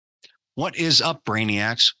What is up,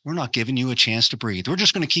 Brainiacs? We're not giving you a chance to breathe. We're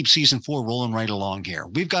just going to keep season 4 rolling right along here.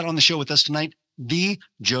 We've got on the show with us tonight the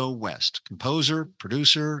Joe West, composer,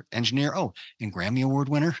 producer, engineer, and Grammy Award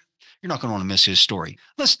winner. You're not going to want to miss his story.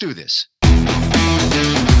 Let's do this.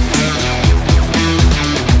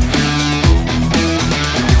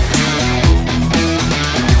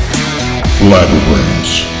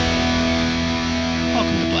 Blabberbrains.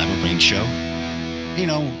 Welcome to Blabberbrains Show. You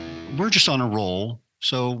know, we're just on a roll,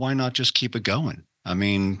 so why not just keep it going? I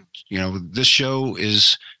mean, this show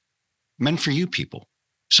is meant for you people.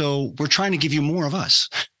 So we're trying to give you more of us.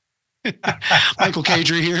 Michael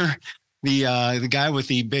Cadre here. The guy with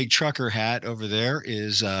the big trucker hat over there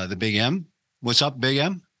is the Big M. What's up, Big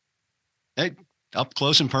M? Hey, up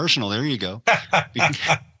close and personal. There you go.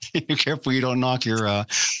 Be careful you don't knock your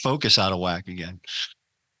focus out of whack again.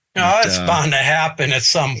 No, it's bound to happen at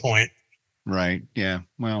some point. Right. Yeah.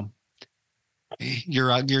 Well,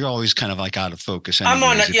 you're always kind of like out of focus. I'm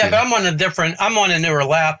on a newer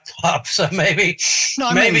laptop, so maybe. No,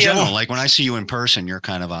 I mean in general, like when I see you in person, you're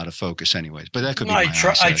kind of out of focus, anyways. But that could be. I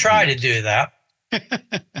try to do that.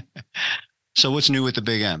 So what's new with the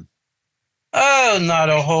Big M? Oh, not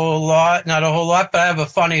a whole lot. But I have a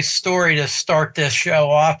funny story to start this show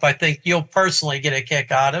off. I think you'll personally get a kick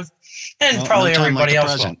out of, and probably everybody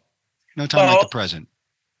else will. No time like the present.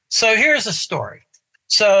 So here's a story.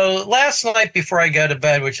 So last night before I go to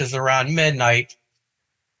bed, which is around midnight,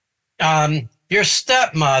 your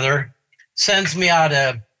stepmother sends me out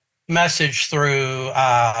a message through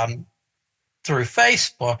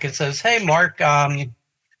Facebook and says, "Hey, Mark,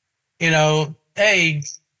 hey,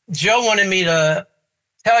 Joe wanted me to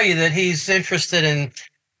tell you that he's interested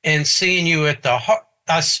in seeing you at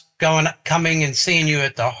coming and seeing you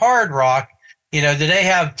at the Hard Rock. Do they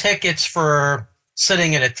have tickets for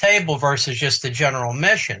sitting at a table versus just the general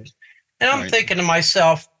admission?" And I'm thinking to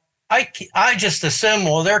myself, I just assume,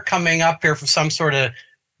 well, they're coming up here for some sort of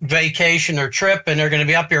vacation or trip, and they're going to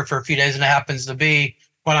be up here for a few days, and it happens to be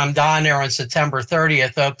when I'm down there on September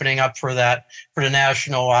 30th, opening up for the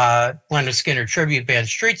National Leonard Skinner Tribute Band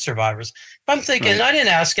Street Survivors. I'm thinking, I didn't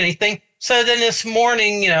ask anything. So then this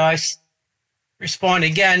morning, I respond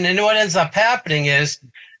again, and what ends up happening is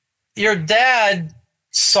your dad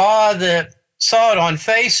saw it on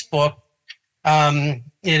Facebook, the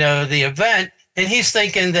event, and he's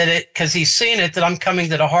thinking that because he's seen it, that I'm coming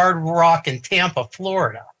to the Hard Rock in Tampa,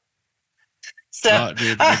 Florida. So,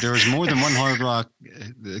 there was more than one Hard Rock.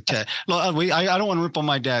 I don't want to rip on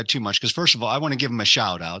my dad too much because, first of all, I want to give him a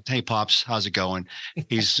shout out. Hey, Pops, how's it going?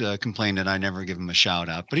 He's complained that I never give him a shout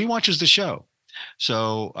out, but he watches the show.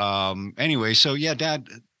 So anyway, so yeah, Dad,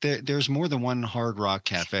 there's more than one Hard Rock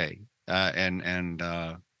cafe and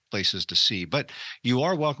places to see, but you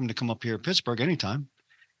are welcome to come up here to Pittsburgh anytime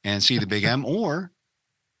and see the Big M, or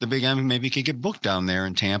the Big M maybe could get booked down there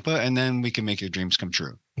in Tampa, and then we can make your dreams come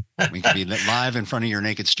true. We can be live in front of your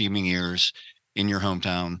naked steaming ears in your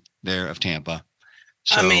hometown there of Tampa.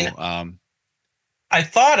 So, I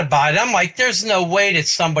thought about it. I'm like, there's no way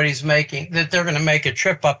that they're going to make a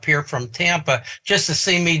trip up here from Tampa just to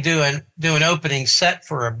see me do an opening set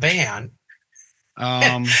for a band.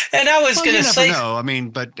 And I was going to say, no,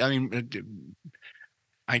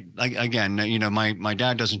 my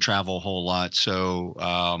dad doesn't travel a whole lot, so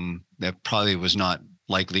that probably was not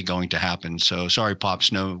likely going to happen. So sorry,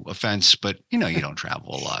 Pops, no offense, but you don't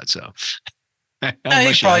travel a lot, so he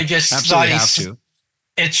probably just thought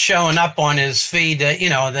it's showing up on his feed that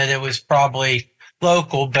that it was probably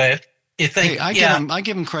local. But you think, I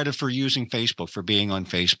give him credit for using Facebook, for being on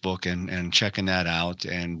Facebook and checking that out,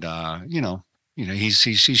 and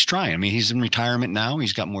he's trying. I mean, he's in retirement now.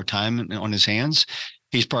 He's got more time on his hands.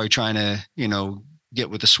 He's probably trying to get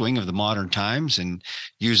with the swing of the modern times and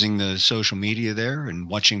using the social media there and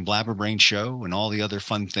watching Blabberbrain Show and all the other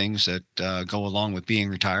fun things that go along with being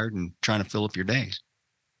retired and trying to fill up your days.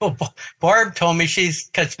 Well, Barb told me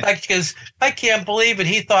because I can't believe it.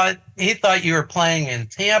 He thought you were playing in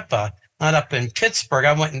Tampa, not up in Pittsburgh.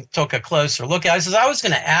 I went and took a closer look. I said I was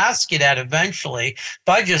going to ask you that eventually,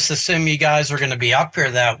 but I just assumed you guys were going to be up here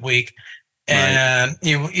that week, and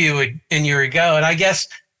you would go. And I guess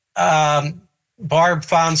Barb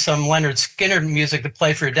found some Leonard Skinner music to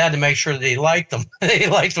play for your dad to make sure that he liked them. He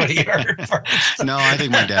liked what he heard first. No, I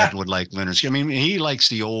think my dad would like Leonard Skinner. I mean, he likes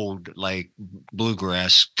the old, like,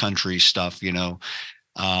 bluegrass country stuff,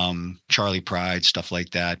 Charlie Pride, stuff like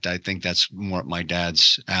that. I think that's more up my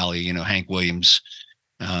dad's alley, Hank Williams,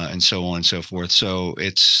 and so on and so forth. So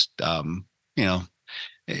it's,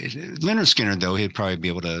 Leonard Skinner, though, he'd probably be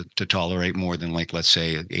able to tolerate more than, like, let's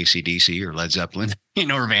say AC/DC or Led Zeppelin,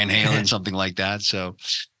 or Van Halen, something like that. So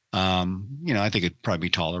I think it'd probably be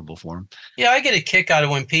tolerable for him. Yeah, I get a kick out of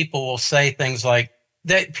when people will say things like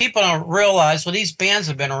that. People don't realize, well, these bands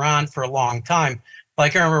have been around for a long time.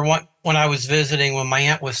 Like I remember when I was visiting when my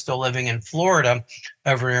aunt was still living in Florida,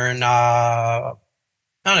 over in I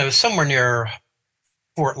don't know, it was somewhere near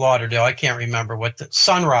Fort Lauderdale. I can't remember what the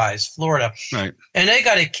Sunrise, Florida. Right. And they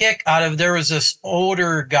got a kick out of, there was this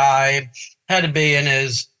older guy, had to be in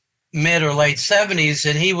his mid or late 70s,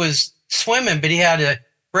 and he was swimming, but he had a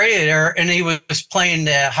radio there, and he was playing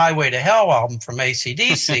the Highway to Hell album from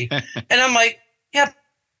AC/DC. And I'm like, yeah,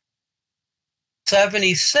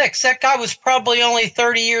 76. That guy was probably only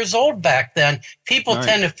 30 years old back then. People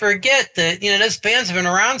tend to forget that, those bands have been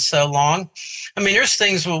around so long. I mean, there's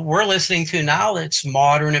things we're listening to now that's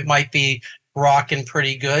modern. It might be rocking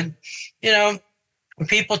pretty good.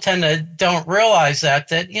 People tend to don't realize that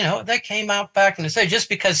that came out back in the day. Just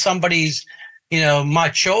because somebody's,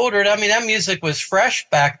 much older, I mean, that music was fresh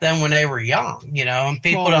back then when they were young, and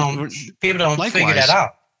people don't figure that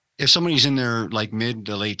out. If somebody's in their like mid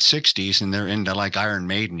to late 60s and they're into like Iron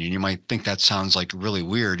Maiden, and you might think that sounds like really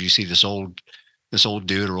weird. You see this old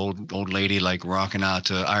dude or old lady like rocking out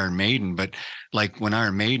to Iron Maiden, but like when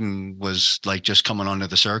Iron Maiden was like just coming onto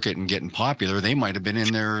the circuit and getting popular, they might have been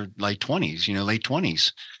in their like 20s, late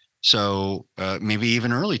 20s. So maybe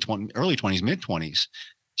even early 20s, mid 20s.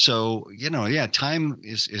 So, time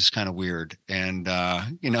is kind of weird. And, I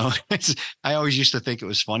always used to think it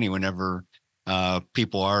was funny whenever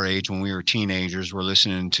people our age, when we were teenagers, were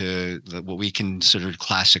listening to what we considered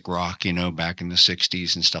classic rock, back in the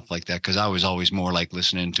 60s and stuff like that. Cause I was always more like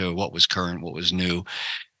listening to what was current, what was new.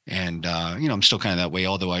 And, I'm still kind of that way,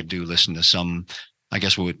 although I do listen to some, I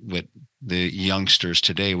guess what the youngsters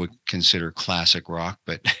today would consider classic rock,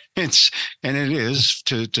 but it is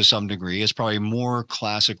to some degree. It's probably more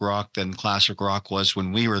classic rock than classic rock was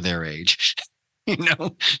when we were their age.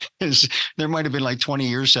 There might have been like 20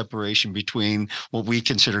 years separation between what we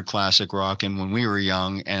considered classic rock and when we were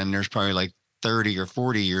young. And there's probably like 30 or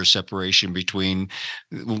 40 years separation between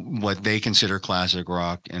what they consider classic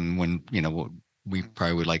rock and when, what we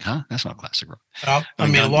probably would like, that's not classic rock. Well, I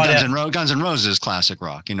mean, Guns N' Roses is classic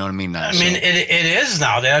rock. You know what I mean? It is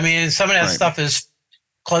now. I mean, some of that stuff is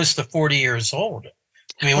close to 40 years old.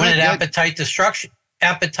 I mean, when did Appetite Destruction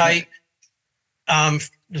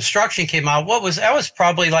came out? That was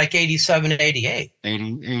probably like 87, 88.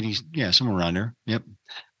 80, yeah, somewhere around there. Yep.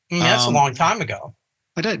 That's a long time ago.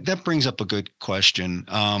 But that brings up a good question.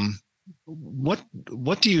 What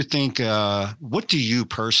do you think, what do you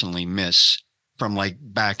personally miss from like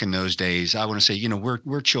back in those days? I want to say,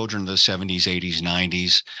 we're children of the 70s, 80s,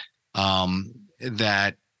 90s,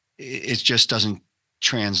 that it just doesn't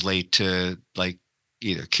translate to like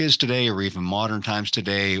either kids today or even modern times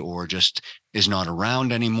today, or just is not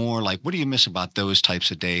around anymore. Like, what do you miss about those types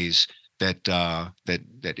of days that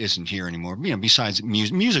isn't here anymore? Besides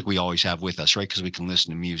music we always have with us, right? Because we can listen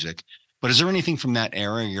to music. But is there anything from that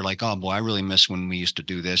era you're like, oh boy, I really miss when we used to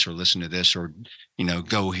do this or listen to this or,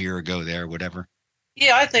 go here or go there, whatever?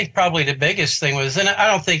 Yeah, I think probably the biggest thing was, and I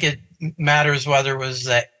don't think it matters whether it was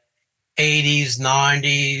the 80s,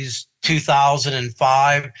 90s,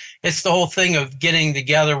 2005. It's the whole thing of getting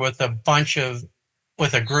together with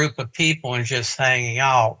a group of people and just hanging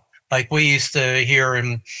out. Like we used to here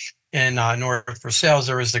in North Versailles,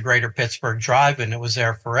 there was the Greater Pittsburgh Drive-In. It was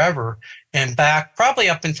there forever. And back probably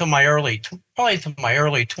up until my early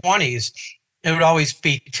 20s, it would always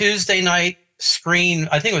be Tuesday night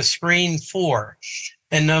I think it was Screen 4.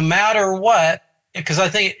 And no matter what, because I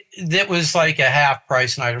think that was like a half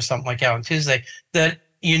price night or something like that on Tuesday, that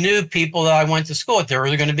you knew people that I went to school with, there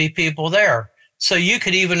were going to be people there. So you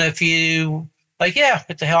could, even if you like, yeah,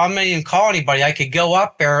 what the hell, I'm not even call anybody. I could go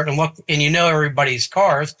up there and look, and everybody's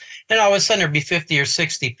cars. And all of a sudden there'd be 50 or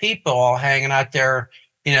 60 people all hanging out there,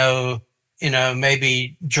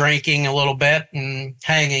 maybe drinking a little bit and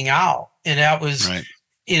hanging out. And that was, right.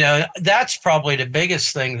 That's probably the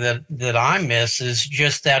biggest thing that I miss, is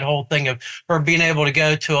just that whole thing of, or being able to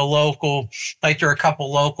go to a local, like there are a couple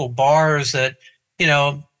local bars that,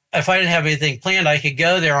 if I didn't have anything planned, I could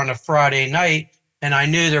go there on a Friday night and I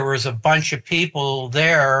knew there was a bunch of people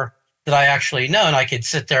there that I actually know, and I could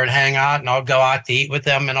sit there and hang out and I'll go out to eat with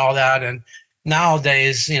them and all that. And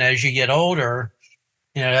nowadays, as you get older,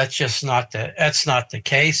 that's just not the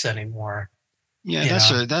case anymore. Yeah,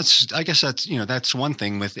 I guess that's one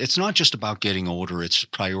thing with, it's not just about getting older, it's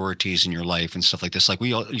priorities in your life and stuff like this. Like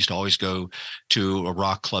we used to always go to a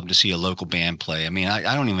rock club to see a local band play. I mean,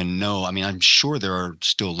 I don't even know. I mean, I'm sure there are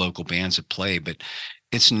still local bands that play, but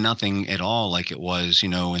it's nothing at all like it was,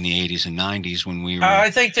 in the 80s and 90s when we were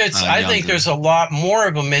I think younger. there's a lot more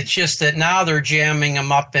of them. It's just that now they're jamming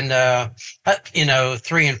them up into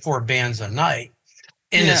 3 and 4 bands a night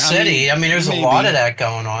in the Yeah, I mean, city. I mean, there's a lot of maybe, that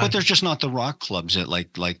going but on. there's just not the rock clubs that like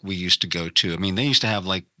we used to go to. I mean, they used to have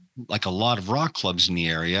like a lot of rock clubs in the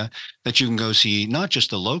area that you can go see, not just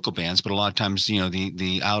the local bands, but a lot of times,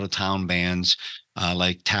 the out of town bands,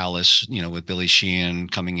 like Talus, with Billy Sheehan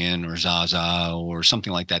coming in, or Zaza or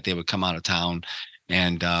something like that. They would come out of town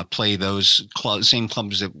and play those same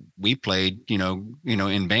clubs that we played, in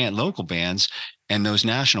local bands, and those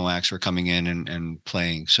national acts were coming in and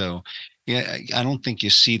playing. So yeah, I don't think you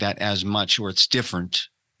see that as much, or it's different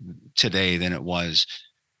today than it was.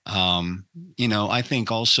 Um, I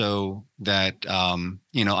think also that,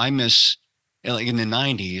 I miss, like in the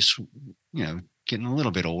 90s, getting a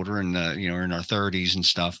little bit older, and in our 30s and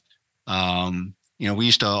stuff. We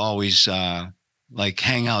used to always like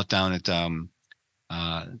hang out down at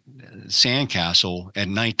uh, Sandcastle at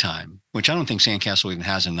nighttime, which I don't think Sandcastle even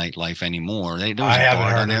has a nightlife anymore. There was I a haven't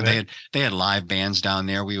bar down heard there. of it. They had live bands down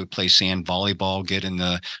there. We would play sand volleyball, get in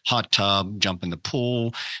the hot tub, jump in the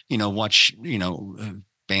pool, watch,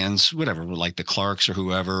 bands, whatever, like the Clarks or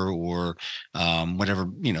whoever, or whatever,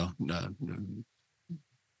 a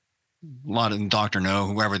lot of Dr. No,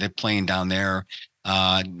 whoever they're playing down there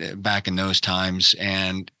back in those times.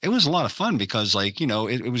 And it was a lot of fun because, like,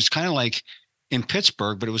 it was kind of like in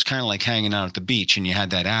Pittsburgh, but it was kind of like hanging out at the beach, and you had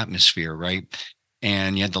that atmosphere, right?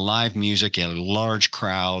 And you had the live music, you had large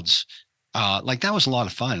crowds. Like that was a lot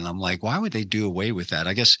of fun. And I'm like, why would they do away with that?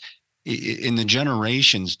 I guess in the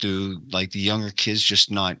generations, do like the younger kids just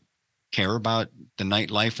not care about the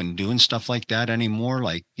nightlife and doing stuff like that anymore?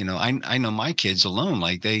 Like, I know my kids alone,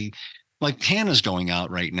 like Hannah's going out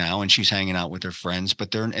right now and she's hanging out with her friends,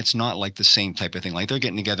 but it's not like the same type of thing. Like they're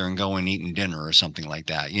getting together and going eating dinner or something like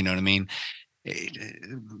that. You know what I mean? Eh,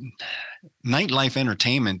 Nightlife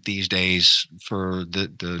entertainment these days for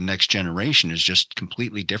the next generation is just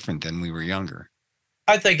completely different than we were younger.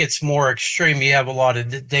 I think it's more extreme. You have a lot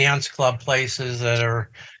of dance club places that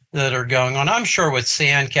are going on. I'm sure with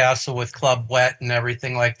Sandcastle, with Club Wet and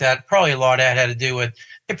everything like that, probably a lot of that had to do with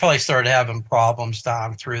they probably started having problems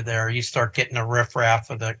down through there. You start getting a riffraff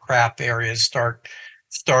of the crap areas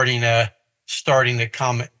starting to starting to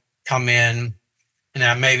come in, and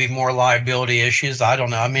that maybe more liability issues. I don't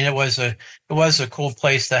know. I mean, it was a cool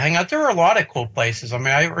place to hang out. There were a lot of cool places. I mean,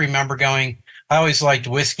 I remember going. I always liked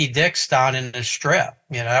Whiskey Dick's down in the Strip.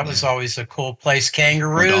 That was Yeah. always a cool place. Or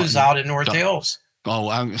Kangaroos out in North Hills. Oh,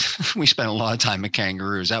 we spent a lot of time at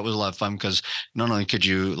Kangaroos. That was a lot of fun because not only could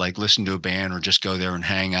you like listen to a band or just go there and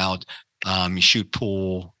hang out, you shoot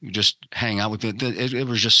pool, you just hang out with it. It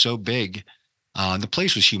was just so big. The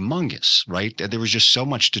place was humongous, right? There was just so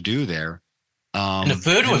much to do there. And the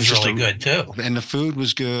food It was was just really good too. and the food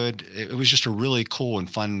was good. It was just a really cool and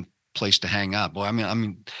fun place to hang out. Well, I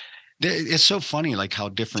mean, it's so funny, like how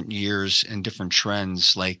different years and different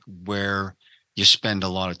trends, like where you spend a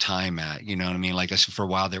lot of time at, you know what I mean? Like I said, for a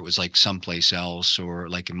while there was like someplace else, or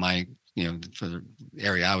like in my, for the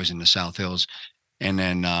area I was in, the South Hills. And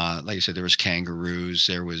then, like I said, there was Kangaroos,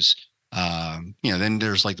 there was, then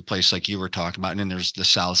there's like the place like you were talking about. And then there's the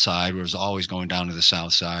South Side, where it was always going down to the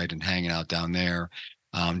South Side and hanging out down there.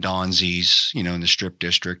 Donzi's, in the Strip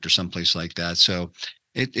District or someplace like that. So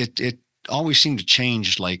it always seemed to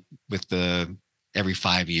change, like with the every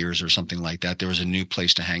 5 years or something like that. There was a new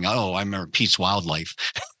place to hang out. Oh, I remember Pete's Wildlife.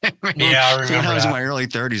 Yeah, I When remember I was in that. my early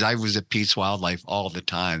 30s, I was at Pete's Wildlife all the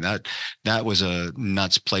time. That was a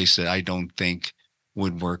nuts place that I don't think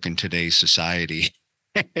would work in today's society.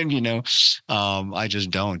 And I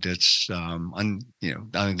just don't. It's I mean,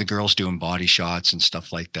 the girls doing body shots and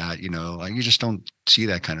stuff like that. Like, you just don't see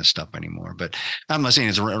that kind of stuff anymore. But I'm not saying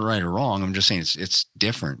it's right or wrong. I'm just saying it's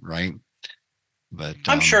different, right? But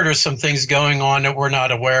I'm sure there's some things going on that we're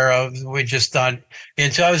not aware of. We just don't.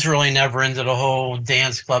 And so I was really never into the whole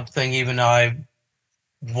dance club thing, even though I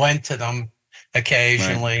went to them right.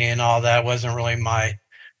 occasionally and all that wasn't really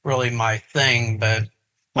my thing. But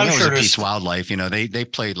Well, I'm that was sure a Pete's there's Wildlife. They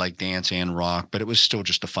played like dance and rock, but it was still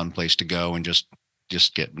just a fun place to go and just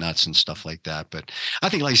get nuts and stuff like that. But I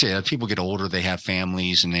think, like I say, as people get older, they have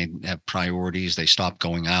families and they have priorities. They stop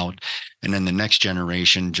going out, and then the next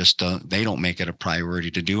generation just they don't make it a priority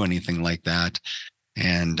to do anything like that.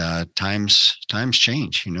 And times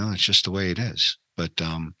change. It's just the way it is. But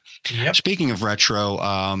yep. speaking of retro,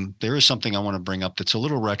 there is something I want to bring up that's a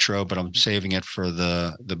little retro, but I'm saving it for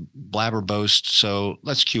the blabber boast. So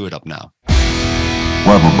let's cue it up now.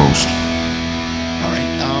 Blabberboast. All right.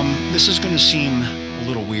 This is going to seem a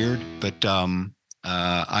little weird, but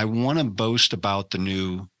I want to boast about the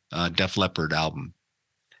new Def Leppard album,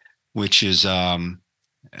 which is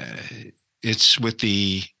it's with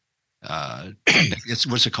the it's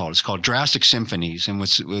what's it called? It's called Drastic Symphonies, and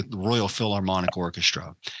with Royal Philharmonic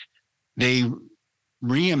Orchestra. They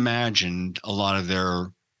reimagined a lot of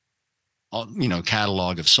their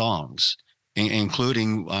catalog of songs,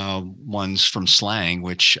 including ones from Slang,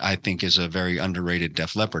 which I think is a very underrated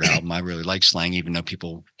Def Leppard album. I really like Slang, even though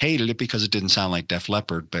people hated it because it didn't sound like Def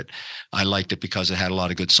Leppard, but I liked it because it had a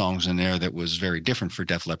lot of good songs in there that was very different for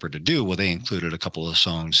Def Leppard to do. Well, they included a couple of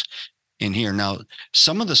songs in here. Now,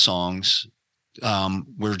 some of the songs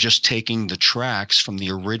were just taking the tracks from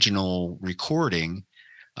the original recording,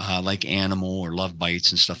 like Animal or Love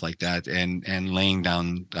Bites and stuff like that, and laying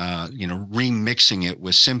down, remixing it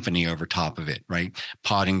with symphony over top of it, right?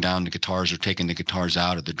 Potting down the guitars or taking the guitars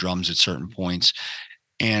out of the drums at certain points.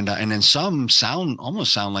 And then some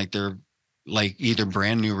almost sound like they're like either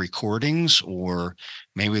brand new recordings, or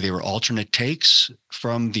maybe they were alternate takes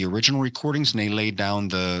from the original recordings, and they laid down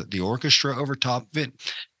the orchestra over top of it.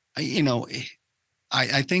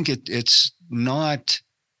 I think it's not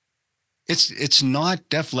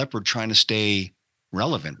Def Leppard trying to stay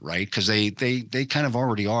relevant, right? Because they kind of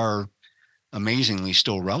already are amazingly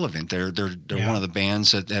still relevant. They're one of the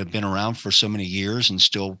bands that have been around for so many years and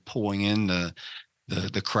still pulling in the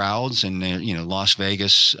crowds, and their Las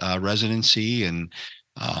Vegas residency, and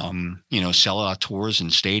sellout tours and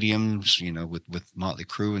stadiums, with Motley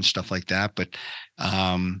Crue and stuff like that. But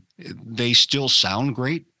they still sound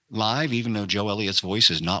great live, even though Joe Elliott's voice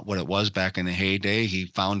is not what it was back in the heyday. He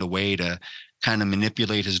found a way to kind of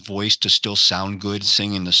manipulate his voice to still sound good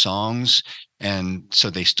singing the songs, and so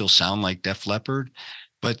they still sound like Def Leppard.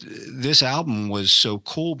 But this album was so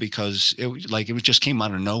cool because it just came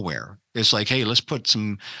out of nowhere. It's like, hey, let's put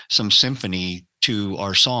some symphony to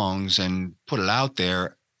our songs and put it out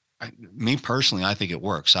there. Me personally, I think it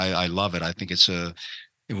works. I love it. I think it's not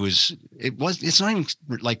even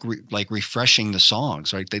like refreshing the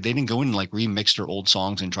songs, right? They didn't go in and like remix their old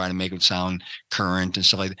songs and try to make it sound current and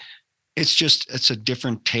stuff like that. It's a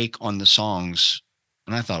different take on the songs,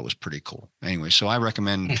 and I thought it was pretty cool. Anyway, so I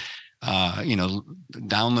recommend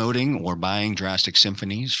downloading or buying Drastic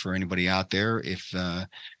Symphonies for anybody out there.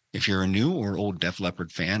 If you're a new or old Def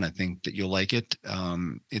Leppard fan, I think that you'll like it.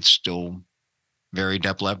 It's still very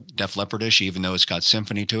Def Leppardish, even though it's got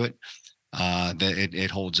symphony to it. That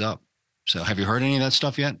it holds up. So, have you heard any of that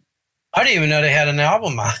stuff yet? I didn't even know they had an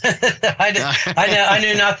album on. I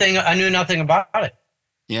knew nothing. I knew nothing about it.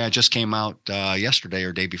 Yeah, it just came out yesterday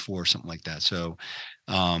or day before, something like that. So,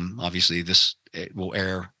 obviously, it will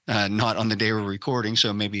air not on the day we're recording,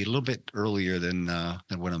 so maybe a little bit earlier than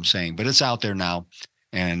what I'm saying. But it's out there now,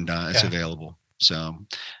 and it's available. So,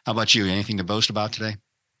 how about you? Anything to boast about today?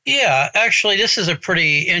 Yeah, actually, this is a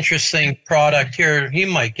pretty interesting product here. You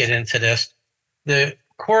might get into this. The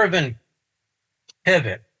Corbin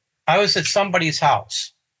Pivot. I was at somebody's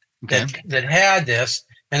house that had this,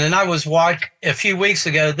 and then I was watching a few weeks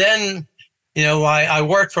ago. Then, I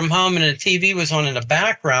worked from home, and the TV was on in the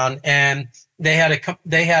background, and they had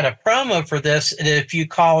a promo for this. And if you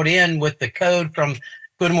called in with the code from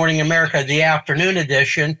Good Morning America, the afternoon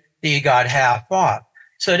edition, you got half off.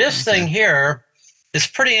 So this thing here is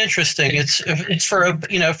pretty interesting. It's for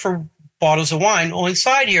for bottles of wine. Well,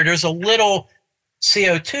 inside here, there's a little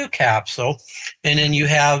CO2 capsule, and then you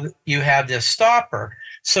have this stopper.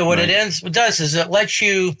 So what it does is it lets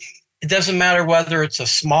you. It doesn't matter whether it's a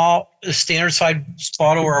standard size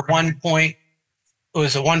bottle or a 1.5 or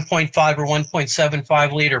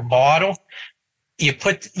 1.75 liter bottle.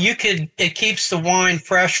 It keeps the wine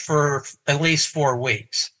fresh for at least 4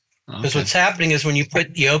 weeks. Because what's happening is when you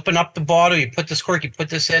open up the bottle, you put this cork, you put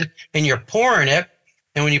this in, and you're pouring it.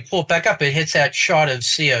 And when you pull it back up, it hits that shot of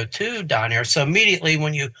CO2 down there. So immediately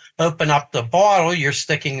when you open up the bottle, you're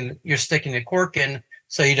sticking the cork in,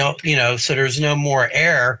 so you don't, so there's no more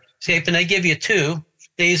air escape. And they give you two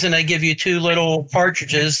little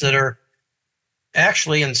cartridges that are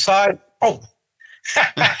actually inside. Oh,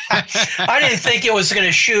 I didn't think it was going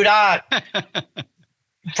to shoot out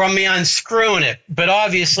from me unscrewing it, but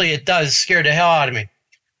obviously it does. Scare the hell out of me.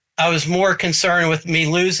 I was more concerned with me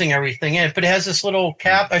losing everything in it, but it has this little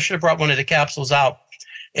cap. I should have brought one of the capsules out.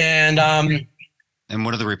 And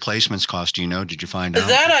what do the replacements cost? Do you know? Did you find out?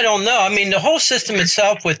 That I don't know. I mean, the whole system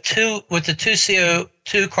itself with the two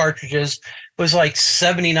CO2 cartridges was like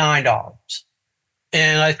 $79,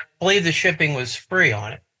 and I believe the shipping was free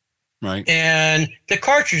on it. Right. And the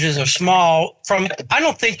cartridges are small. I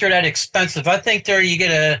don't think they're that expensive. I think you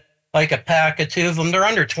get like a pack of two of them. They're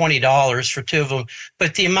under $20 for two of them.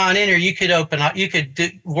 But the amount in there, you could open up, you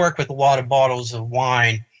could work with a lot of bottles of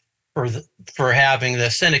wine for having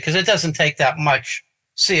this in it, because it doesn't take that much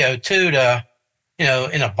CO2 to,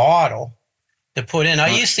 in a bottle to put in. I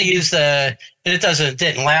used to use and it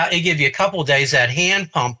didn't last. It give you a couple of days, that hand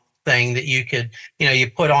pump thing that you could, you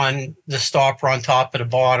put on the stopper on top of the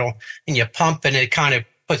bottle and you pump, and it kind of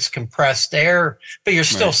puts compressed air, but you're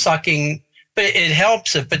still sucking, but it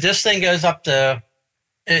helps it. But this thing goes up to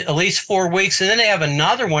at least 4 weeks. And then they have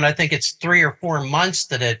another one, I think it's 3 or 4 months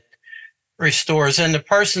that it restores. And the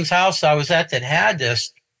person's house I was at that had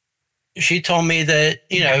this, she told me that,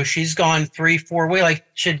 she's gone 3-4 weeks, like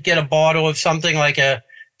she'd get a bottle of something, like a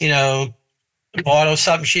bottle of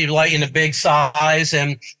something she'd like in a big size,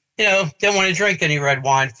 and, didn't want to drink any red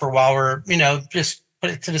wine for a while, or, just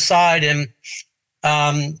put it to the side and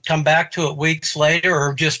come back to it weeks later,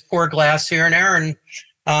 or just pour a glass here and there. And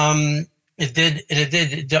it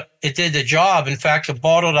did the job. In fact, the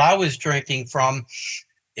bottle that I was drinking from,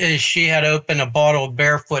 she had opened a bottle of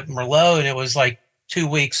Barefoot Merlot, and it was like 2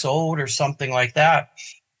 weeks old or something like that.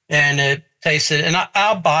 And it tasted, and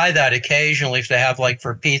I'll buy that occasionally if they have, like,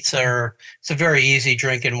 for pizza, or it's a very easy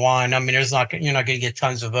drinking wine. I mean, you're not going to get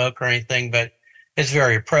tons of oak or anything, but it's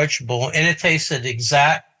very approachable. And it tasted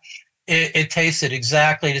it tasted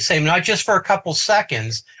exactly the same, not just for a couple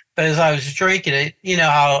seconds, but as I was drinking it,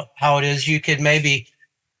 how it is, you could maybe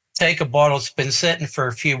take a bottle that's been sitting for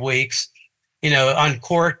a few weeks,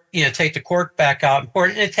 uncork, take the cork back out and pour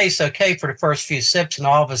it, and it tastes okay for the first few sips, and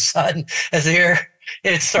all of a sudden,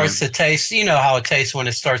 it starts to taste, how it tastes when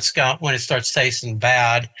it starts tasting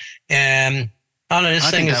bad. And I don't know,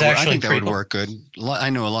 this thing is actually, I think that would work good. I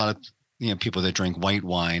know a lot of people that drink white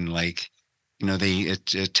wine, like,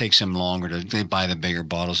 it takes them longer they buy the bigger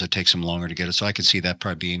bottles. It takes them longer to get it. So I could see that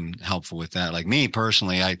probably being helpful with that. Like me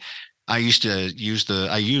personally, I used to use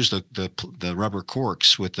the rubber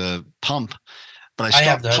corks with the pump, but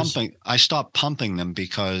I stopped pumping them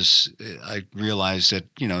because I realized that,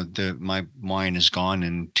 my wine is gone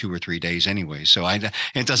in 2 or 3 days anyway. So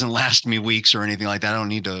it doesn't last me weeks or anything like that. I don't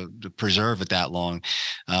need to preserve it that long.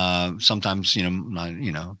 Sometimes,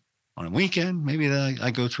 on a weekend, maybe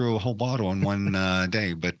I go through a whole bottle in one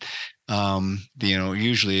day, but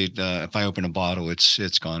usually if I open a bottle,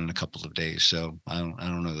 it's gone in a couple of days. So I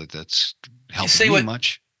don't know that that's helping me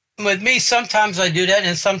much. With me, sometimes I do that,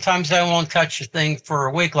 and sometimes I won't touch the thing for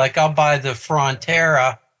a week. Like, I'll buy the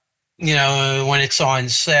Frontera, when it's on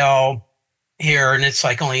sale here, and it's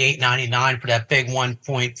like only $8.99 for that big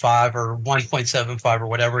 1.5 or 1.75 or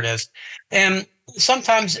whatever it is. And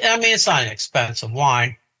sometimes, I mean, it's not an expensive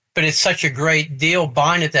wine, but it's such a great deal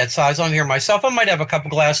buying it that size. I'm here myself. I might have a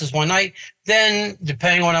couple glasses one night. Then,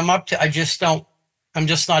 depending on what I'm up to, I'm just not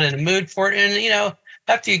in the mood for it. And,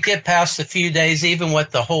 after you get past a few days, even with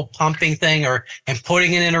the whole pumping thing, and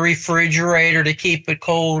putting it in a refrigerator to keep it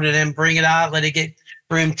cold, and then bring it out, let it get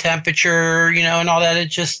room temperature, and all that, it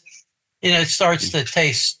just, it starts to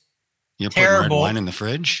taste terrible. Putting red wine in the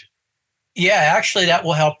fridge? Yeah, actually, that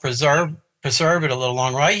will help preserve it a little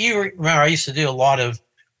longer. You remember, I used to do a lot of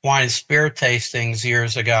wine and spirit tastings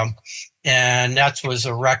years ago, and that was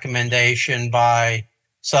a recommendation by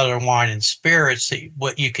Southern Wine and Spirits,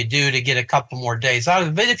 what you could do to get a couple more days out of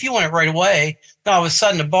it. But if you want it right away, all of a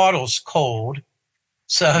sudden the bottle's cold.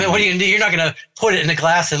 So what are you going to do? You're not going to put it in a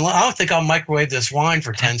glass, and I don't think I'll microwave this wine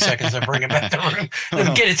for 10 seconds and bring it back to the room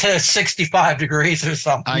and get it to 65 degrees or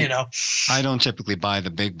something, I don't typically buy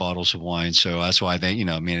the big bottles of wine, so that's why they're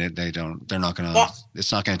not going to,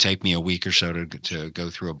 it's not going to take me a week or so to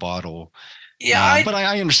go through a bottle. Yeah. But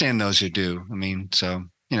I understand those who do. I mean, so,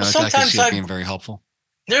 I can see it being very helpful.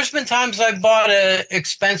 There's been times I bought an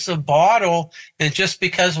expensive bottle, and just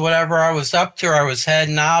because whatever I was up to, or I was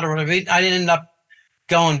heading out or whatever, I didn't end up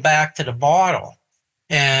going back to the bottle.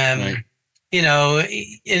 And, right.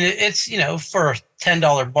 It's, for a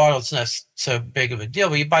 $10 bottle, it's not so big of a deal.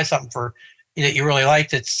 But you buy something for, you really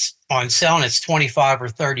like that's on sale, and it's $25 or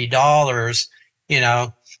 $30,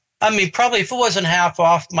 I mean, probably if it wasn't half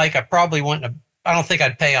off, Mike, I probably wouldn't have. I don't think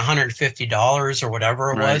I'd pay $150 or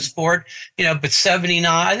whatever it was for it, but I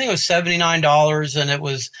think it was $79,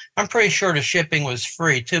 and I'm pretty sure the shipping was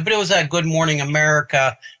free too, but it was that Good Morning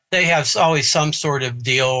America. They have always some sort of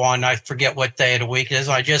deal on, I forget what day of the week it is.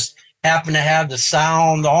 I just happen to have the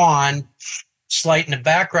sound on slight in the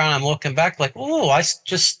background. I'm looking back like, oh, I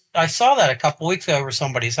saw that a couple weeks ago over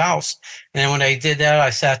somebody's house. And then when they did that, I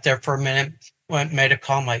sat there for a minute, made a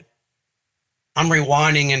call. I'm like, I'm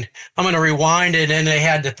rewinding, and I'm going to rewind it. And they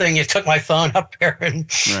had the thing. It took my phone up there and,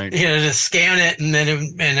 to scan it, and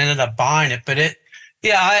then ended up buying it. But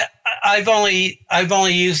Yeah, I've only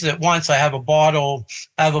used it once. I have a bottle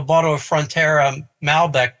of Frontera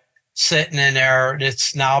Malbec sitting in there.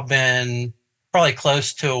 It's now been probably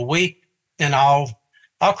close to a week, and I'll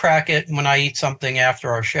crack it when I eat something after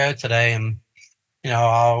our show today, and you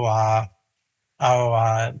know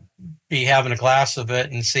I'll be having a glass of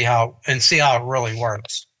it and see how it really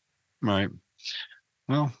works. Right.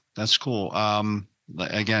 Well, that's cool.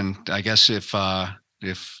 Again, I guess if the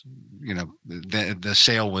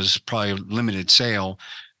sale was probably a limited sale,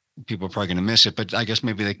 people are probably going to miss it. But I guess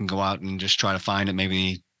maybe they can go out and just try to find it.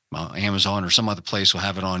 Maybe Amazon or some other place will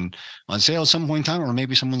have it on sale at some point in time, or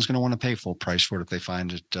maybe someone's going to want to pay full price for it if they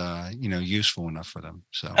find it useful enough for them.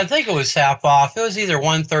 So I think it was half off. It was either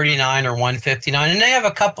 139 or 159. And they have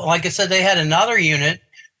a couple, like I said, they had another unit.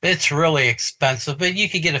 It's really expensive, but you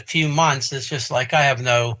could get a few months. It's just like I have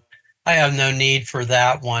no need for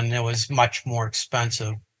that one. It was much more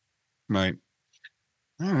expensive. right.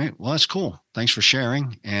 All right. Well, that's cool. Thanks for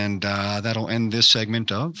sharing. And that'll end this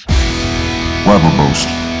segment of Levermost.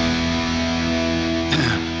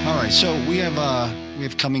 All right. So we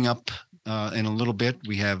have coming up in a little bit.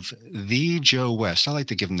 We have the Joe West. I like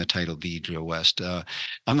to give him the title, the Joe West.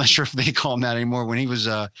 I'm not sure if they call him that anymore. When he was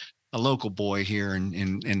a local boy here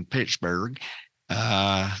in Pittsburgh,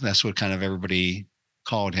 that's what kind of everybody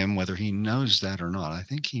called him, whether he knows that or not. I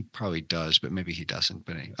think he probably does, but maybe he doesn't.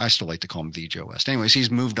 But anyway, I still like to call him the Joe West. Anyways, he's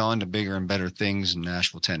moved on to bigger and better things in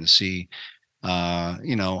Nashville, Tennessee.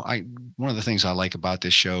 I one of the things I like about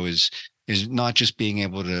this show is not just being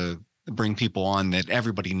able to bring people on that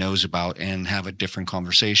everybody knows about and have a different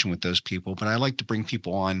conversation with those people, but I like to bring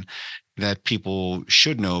people on that people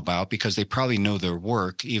should know about because they probably know their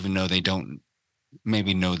work, even though they don't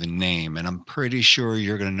maybe know the name. And I'm pretty sure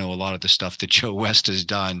you're going to know a lot of the stuff that Joe West has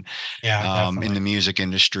done Yeah, in definitely. the music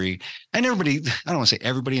industry. And everybody, I don't want to say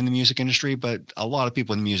everybody in the music industry, but a lot of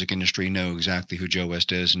people in the music industry know exactly who Joe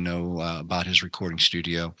West is and know about his recording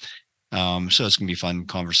studio. So it's going to be a fun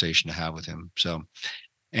conversation to have with him. So,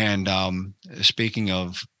 and speaking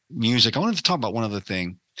of music, I wanted to talk about one other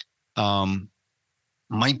thing. Um,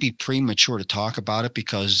 might be premature to talk about it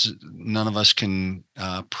because none of us can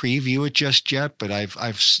preview it just yet. But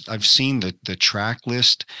I've seen the track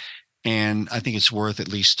list, and I think it's worth at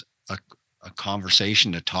least a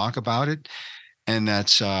conversation to talk about it. And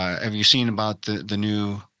that's have you seen about the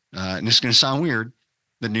new? And this is going to sound weird,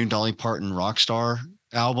 the new Dolly Parton Rockstar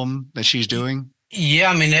album that she's doing. Yeah,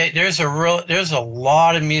 I mean, there's a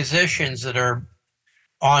lot of musicians that are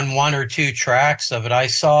on one or two tracks of it. I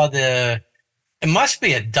saw it must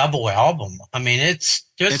be a double album. I mean, it's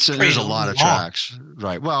just There's pretty a lot of long. tracks,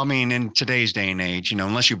 right? Well, I mean, in today's day and age,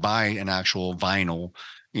 unless you buy an actual vinyl,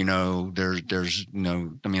 there's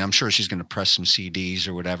no. I mean, I'm sure she's going to press some CDs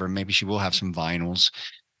or whatever. Maybe she will have some vinyls.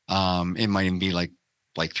 It might even be like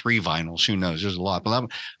three vinyls. Who knows? There's a lot. But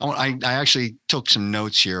I actually took some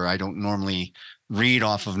notes here. I don't normally read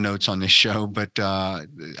off of notes on this show, but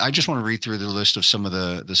I just want to read through the list of some of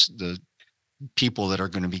the people that are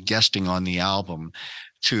going to be guesting on the album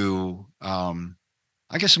to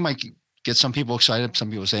I guess it might get some people excited.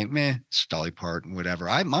 Some people say, meh, it's Dolly Parton, whatever.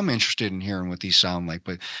 I'm interested in hearing what these sound like.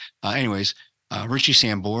 But anyways, Richie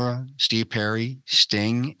Sambora, Steve Perry,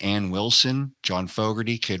 Sting, Ann Wilson, John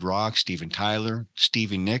Fogerty, Kid Rock, Steven Tyler,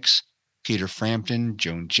 Stevie Nicks, Peter Frampton,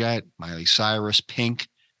 Joan Jett, Miley Cyrus, Pink,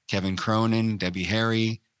 Kevin Cronin, Debbie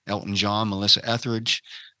Harry, Elton John, Melissa Etheridge,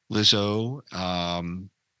 Lizzo,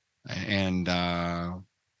 and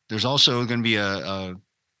there's also going to be a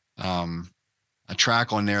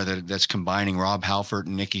track on there that's combining Rob Halford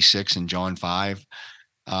and Nikki Sixx and John Five,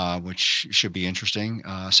 which should be interesting.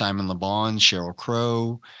 Simon Le Bon, Sheryl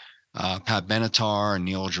Crow, Pat Benatar, and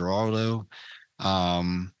Neil Giraldo,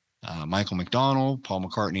 Michael McDonald, Paul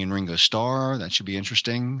McCartney, and Ringo Starr. That should be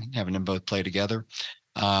interesting, having them both play together.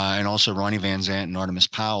 And also Ronnie Van Zant and Artemis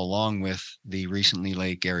Powell, along with the recently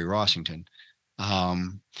late Gary Rossington.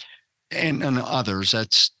 And others.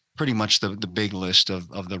 That's pretty much the big list of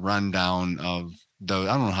the rundown of those.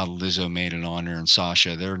 I don't know how Lizzo made it on there and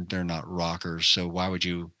Sasha. They're not rockers, so why would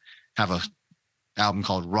you have a album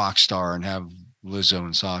called Rockstar and have Lizzo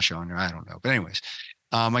and Sasha on there? I don't know. But anyways,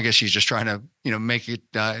 I guess she's just trying to make it.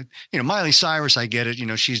 Miley Cyrus, I get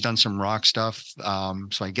it. She's done some rock stuff,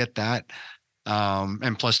 so I get that.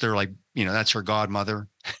 And plus, they're like that's her godmother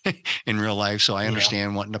in real life, so I Yeah.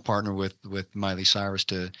 understand wanting to partner with Miley Cyrus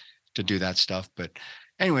to do that stuff. But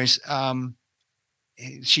anyways,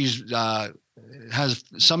 she's has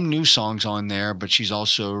some new songs on there, but she's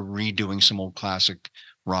also redoing some old classic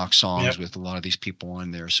rock songs Yep. with a lot of these people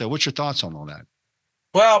on there. So what's your thoughts on all that?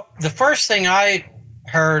 Well, the first thing I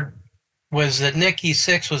heard was that Nikki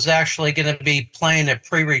Sixx was actually going to be playing a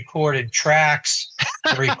pre-recorded tracks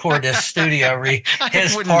to record his studio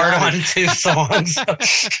his part on 2 songs.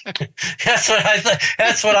 That's what I thought.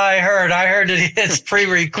 That's what I heard. I heard that it's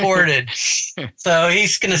pre-recorded. So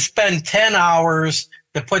he's going to spend 10 hours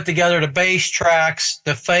to put together the bass tracks,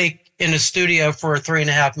 the fake in the studio for a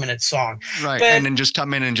 3.5-minute song. Right. But and then just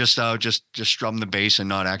come in and just strum the bass and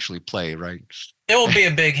not actually play. Right. it will be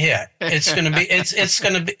a big hit. It's going to be,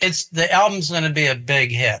 the album's going to be a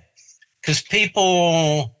big hit because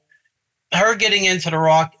her getting into the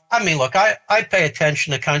rock. I mean, look, I pay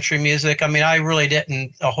attention to country music. I mean, I really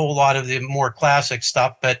didn't a whole lot of the more classic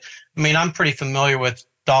stuff, but I mean, I'm pretty familiar with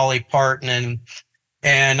Dolly Parton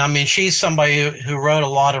and I mean, she's somebody who wrote a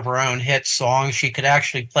lot of her own hit songs. She could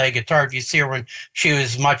actually play guitar. If you see her when she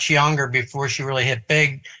was much younger, before she really hit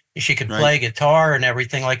big, she could play guitar and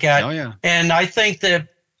everything like that. Oh, yeah. And I think that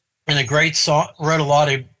in a great song, wrote a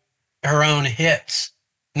lot of her own hits,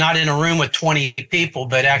 not in a room with 20 people,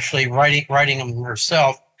 but actually writing them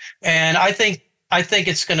herself. And I think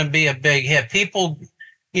it's going to be a big hit. People,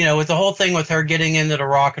 with the whole thing with her getting into the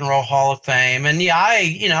Rock and Roll Hall of Fame. And yeah,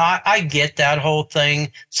 I get that whole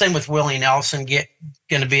thing. Same with Willie Nelson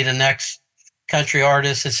going to be the next country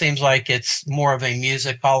artist. It seems like it's more of a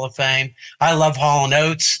music Hall of Fame. I love Hall &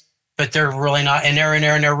 Oates, but they're really not, and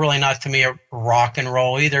they're really not to me a rock and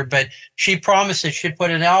roll either. But she promised that she'd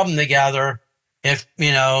put an album together and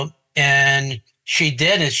she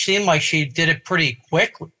did. It seemed like she did it quickly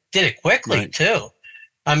Right. too.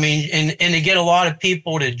 I mean, and to get a lot of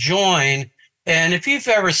people to join. And if you've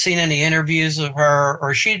ever seen any interviews of her,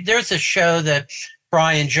 there's a show that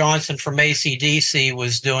Brian Johnson from AC/DC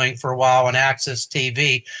was doing for a while on Access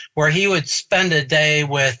TV, where he would spend a day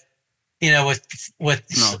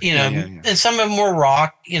and some of them were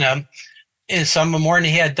rock, and some of them more, and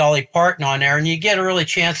he had Dolly Parton on there, and you get a really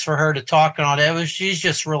chance for her to talk on it.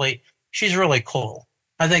 She's really cool.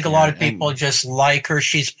 I think a lot of people just like her.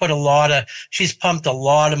 She's pumped a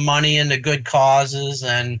lot of money into good causes.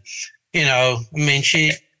 And, I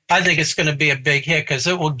think it's going to be a big hit because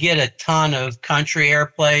it will get a ton of country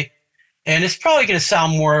airplay. And it's probably going to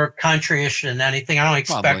sound more countryish than anything. I don't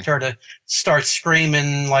expect her to start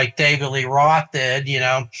screaming like David Lee Roth did,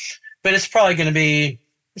 but it's probably going to be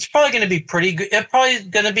pretty good. It's probably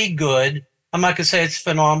going to be good. I'm not going to say it's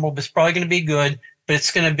phenomenal, but it's probably going to be good. But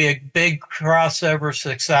it's going to be a big crossover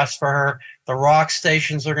success for her. The rock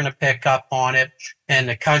stations are going to pick up on it, and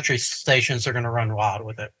the country stations are going to run wild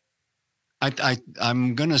with it.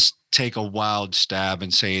 I'm going to take a wild stab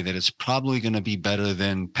and say that it's probably going to be better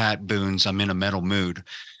than Pat Boone's "I'm in a Metal Mood."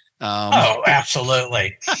 Oh,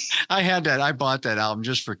 absolutely. I bought that album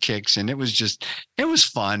just for kicks, and it was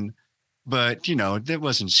fun, but it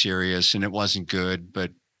wasn't serious and it wasn't good.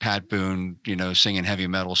 But Pat Boone, singing heavy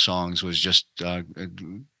metal songs was just,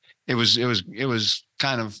 it was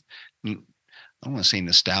kind of, I don't want to say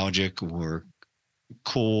nostalgic or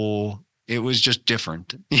cool. It was just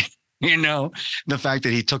different, the fact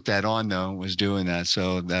that he took that on though, was doing that.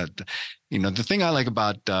 So that, the thing I like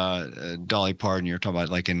about Dolly Parton, you're talking about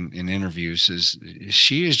like in interviews, is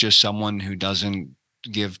she is just someone who doesn't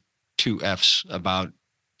give two F's about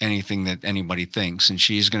anything that anybody thinks, and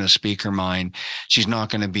she's going to speak her mind. She's not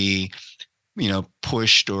going to be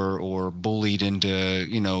pushed or bullied into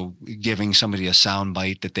giving somebody a sound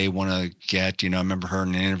bite that they want to get. I remember her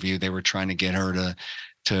in an interview, they were trying to get her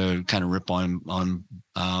to kind of rip on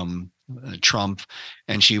Trump,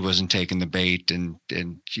 and she wasn't taking the bait, and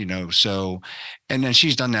so, and then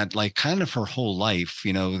she's done that like kind of her whole life.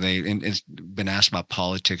 It's been asked about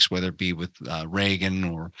politics, whether it be with Reagan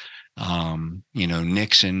or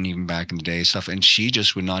Nixon, even back in the day, stuff, and she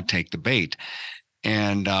just would not take the bait.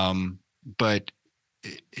 And but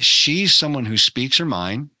she's someone who speaks her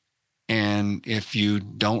mind, and if you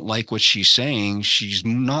don't like what she's saying, she's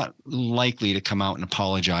not likely to come out and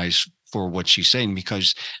apologize for what she's saying,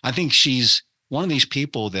 because I think she's one of these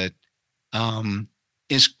people that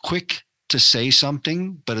is quick to say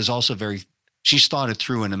something, but is also she's thought it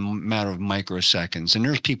through in a matter of microseconds. And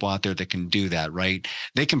there's people out there that can do that, right?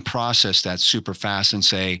 They can process that super fast and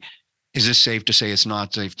say, is this safe to say? It's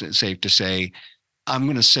not safe to say. I'm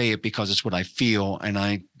going to say it because it's what I feel.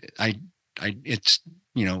 And it's,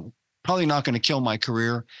 probably not going to kill my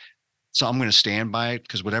career. So I'm going to stand by it,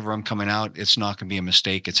 because whatever I'm coming out, it's not going to be a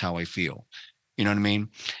mistake. It's how I feel. You know what I mean?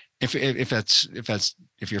 If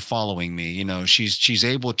you're following me, she's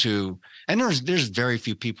able to, and there's very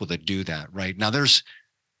few people that do that right now. There's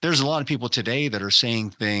a lot of people today that are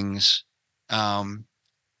saying things,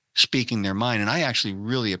 speaking their mind. And I actually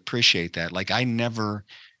really appreciate that. Like, I never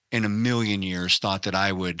in a million years thought that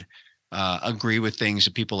I would agree with things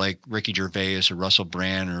that people like Ricky Gervais or Russell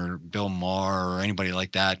Brand or Bill Maher or anybody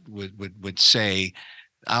like that would say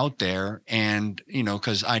out there. And,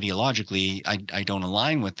 because ideologically I don't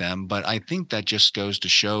align with them, but I think that just goes to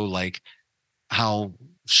show like how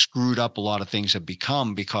screwed up a lot of things have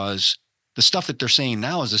become, because the stuff that they're saying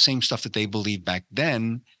now is the same stuff that they believed back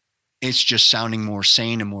then. It's just sounding more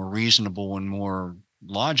sane and more reasonable and more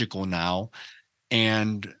logical now.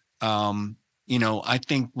 And, I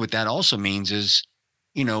think what that also means is,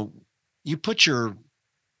 you put your,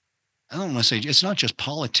 I don't want to say it's not just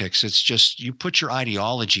politics. It's just you put your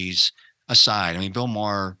ideologies aside. I mean, Bill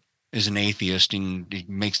Maher is an atheist and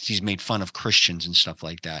he's made fun of Christians and stuff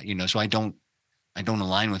like that, so I don't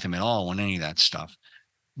align with him at all on any of that stuff.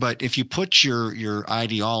 But if you put your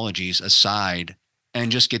ideologies aside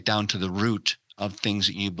and just get down to the root of things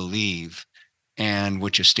that you believe and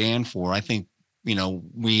what you stand for, I think,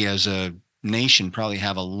 we as a nation probably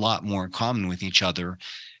have a lot more in common with each other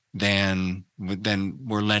than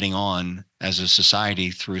we're letting on as a society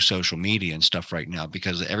through social media and stuff right now,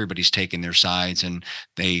 because everybody's taking their sides and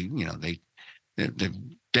they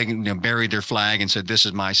buried their flag and said, this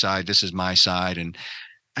is my side, this is my side. And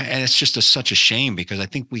it's just such a shame, because I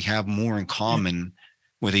think we have more in common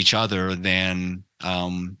with each other than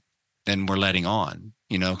we're letting on,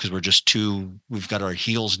 because we've got our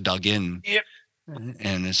heels dug in. Yep.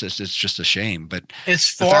 And it's just a shame. But it's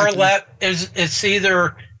far left. It's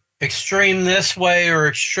either extreme this way or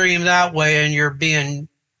extreme that way, and you're being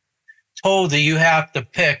told that you have to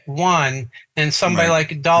pick one. And somebody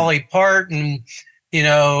like Dolly Parton,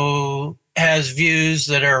 has views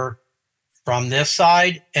that are from this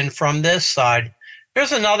side and from this side.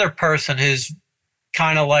 There's another person who's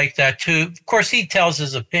kind of like that too. Of course, he tells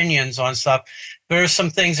his opinions on stuff. There's some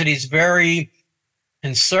things that he's very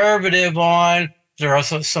conservative on. There are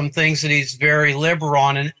also some things that he's very liberal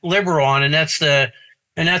on, and that's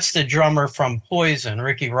the drummer from Poison,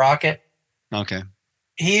 Ricky Rocket. Okay.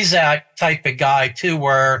 He's that type of guy too,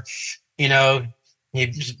 where,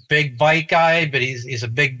 he's a big bike guy, but he's a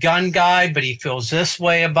big gun guy, but he feels this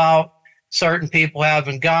way about certain people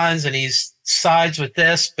having guns, and he's sides with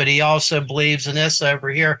this, but he also believes in this over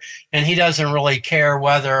here, and he doesn't really care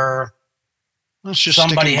whether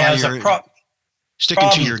somebody has a sticking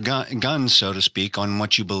to your guns, so to speak, on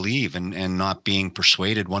what you believe, and not being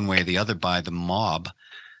persuaded one way or the other by the mob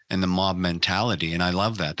and the mob mentality. And I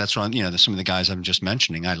love that. That's what, some of the guys I'm just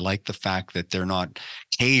mentioning, I like the fact that they're not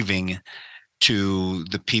caving to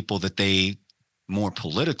the people that they more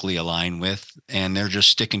politically align with, and they're just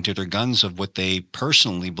sticking to their guns of what they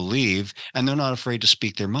personally believe, and they're not afraid to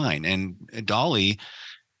speak their mind. And Dolly,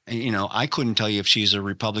 I couldn't tell you if she's a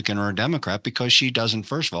Republican or a Democrat, because she doesn't.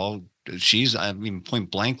 First of all, she's,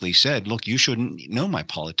 point blankly said, look, you shouldn't know my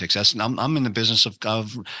politics. I'm in the business of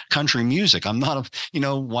country music. I'm not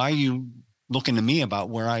why are you looking to me about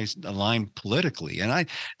where I align politically? And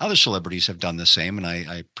other celebrities have done the same, and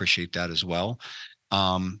I appreciate that as well.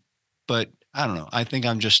 But I don't know. I think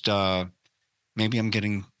I'm just, maybe I'm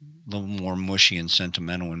getting a little more mushy and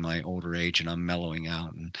sentimental in my older age, and I'm mellowing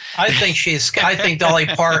out. And I think Dolly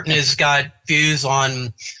Parton has got views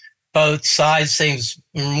on both sides, seems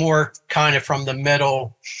more kind of from the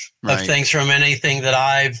middle of things, from anything that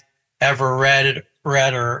I've ever read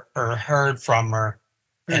or heard from her.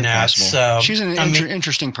 And so she's an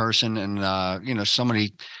interesting person, and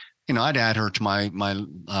somebody, I'd add her to my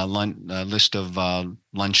list of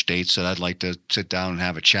lunch dates that I'd like to sit down and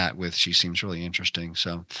have a chat with. She seems really interesting.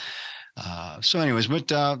 So anyways, but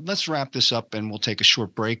let's wrap this up, and we'll take a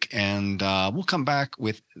short break, and we'll come back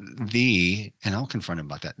with and I'll confront him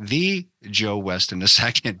about that, the Joe West, in a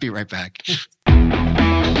second. Be right back.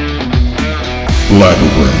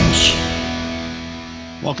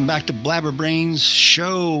 Blabberbrains. Welcome back to Blabberbrains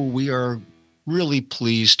Show. We are really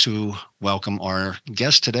pleased to welcome our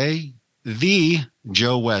guest today, the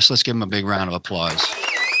Joe West. Let's give him a big round of applause.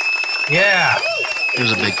 Yeah.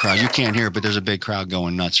 There's a big crowd. You can't hear it, but there's a big crowd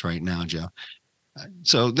going nuts right now, Joe.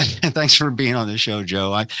 So thanks for being on the show,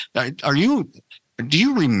 Joe. Do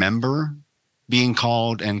you remember being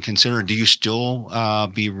called and considered, do you still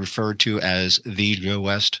be referred to as the Joe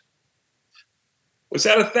West? Was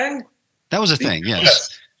that a thing? That was a thing,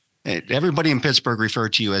 yes. Everybody in Pittsburgh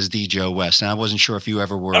referred to you as the Joe West, and I wasn't sure if you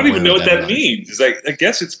ever were. I don't even know what that means. I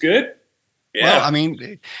guess it's good. Yeah. Well, I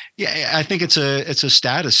mean, yeah, I think it's a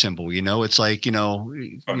status symbol. It's like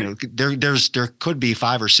there could be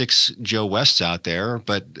 5 or 6 Joe Wests out there,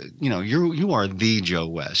 but you are the Joe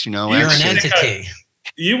West. You're an entity.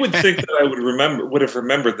 You would think that I would have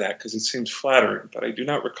remembered that, because it seems flattering, but I do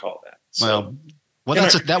not recall that. So. Well, Well,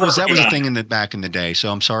 that was a thing in the back in the day.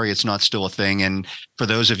 So I'm sorry it's not still a thing. And for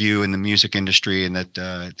those of you in the music industry and that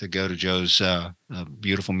to go to Joe's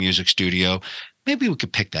beautiful music studio, maybe we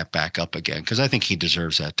could pick that back up again because I think he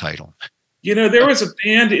deserves that title. There was a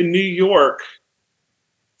band in New York.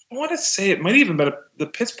 I want to say it might even been the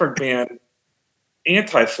Pittsburgh band,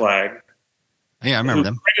 Anti-Flag. Yeah, I remember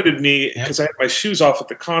them. Credited me because I had my shoes off at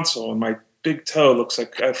the console and my big toe looks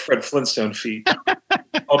like Fred Flintstone feet.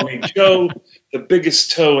 Called me Joe, the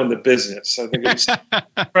biggest toe in the business. I think it was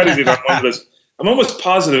credited on one of those. I'm almost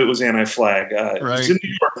positive it was Anti-Flag. Right. It was in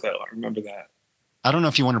New York, though. I remember that. I don't know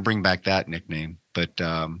if you want to bring back that nickname, but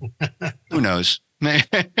who knows? Maybe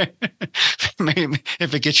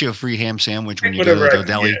if it gets you a free ham sandwich when you go to the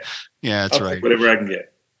deli. Yeah, that's right. Whatever I can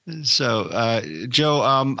get. So,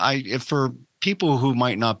 Joe, for people who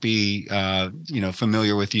might not be,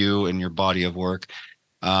 familiar with you and your body of work,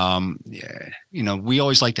 we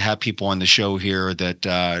always like to have people on the show here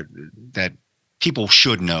that people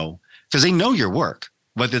should know because they know your work,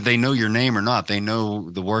 whether they know your name or not. They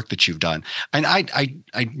know the work that you've done. And I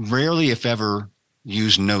rarely, if ever,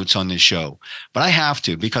 use notes on this show, but I have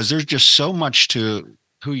to because there's just so much to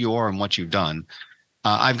who you are and what you've done.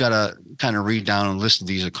 I've got to kind of read down a list of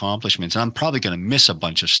these accomplishments, and I'm probably going to miss a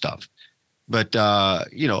bunch of stuff. But a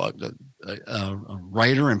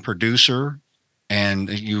writer and producer, and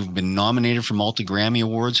you've been nominated for multi Grammy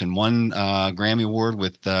Awards and won Grammy Award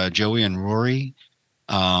with Joey and Rory.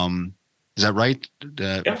 Is that right?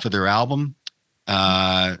 Yeah. For their album,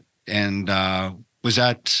 and was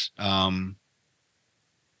that?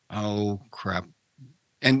 Oh crap!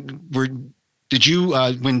 And did you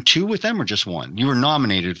win 2 with them or just 1? You were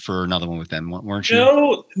nominated for another one with them, weren't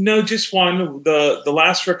you? No, just one. The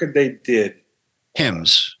last record they did.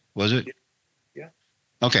 Hymns, was it? Yeah.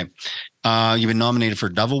 Okay. You've been nominated for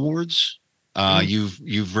Dove Awards.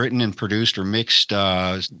 You've written and produced or mixed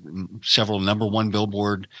several #1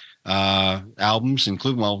 Billboard albums,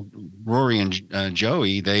 including Rory and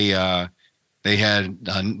Joey. They had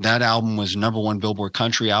that album was #1 Billboard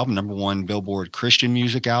Country album, #1 Billboard Christian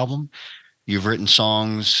Music album. You've written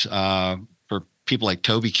songs for people like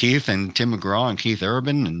Toby Keith and Tim McGraw and Keith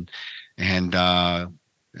Urban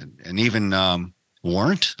and even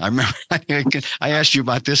Warrant. I remember I asked you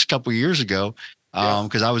about this a couple of years ago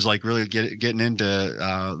because I was like really getting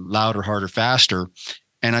into Louder, Harder, Faster.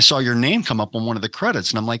 And I saw your name come up on one of the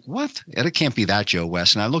credits, and I'm like, "What? It can't be that Joe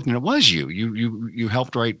West." And I looked, and it was you. You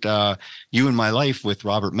helped write "You in My Life" with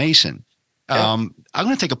Robert Mason. Yeah. I'm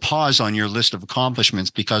going to take a pause on your list of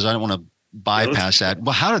accomplishments because I don't want to bypass that.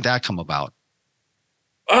 Well, how did that come about?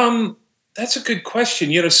 That's a good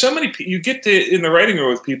question. So many you get in the writing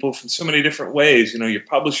room with people from so many different ways. Your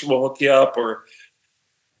publisher will hook you up, or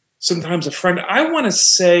sometimes a friend. I want to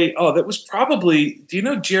say, that was probably. Do you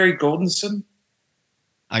know Jerry Goldenson?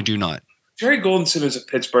 I do not. Jerry Goldenson is a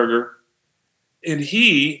Pittsburgher, and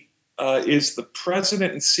he is the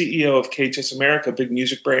president and CEO of KHS America, a big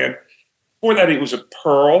music brand. Before that, he was at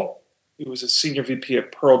Pearl. He was a senior VP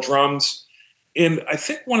at Pearl Drums. And I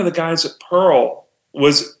think one of the guys at Pearl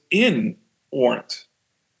was in Warrant,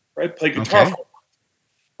 right? Played guitar for Warrant,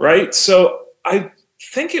 right? So I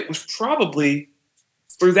think it was probably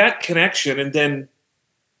for that connection. And then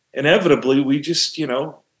inevitably, we just,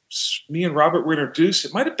 me and Robert were introduced.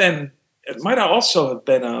 It might also have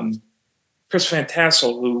been Chris Van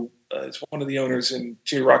Tassel, who is one of the owners in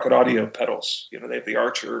J Rocket Audio pedals. They have the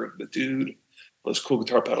Archer, the Dude, those cool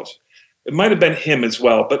guitar pedals. It might have been him as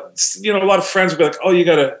well. But, a lot of friends would be like, oh, you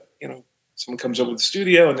got to, someone comes over to the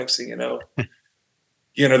studio, and next thing you know,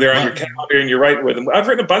 they're on your calendar and you're writing with them. I've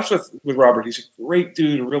written a bunch with Robert. He's a great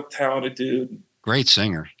dude, a real talented dude. Great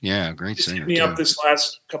singer. Yeah, great singer. Hit me up this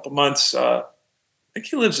last couple months. I think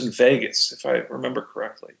he lives in Vegas, if I remember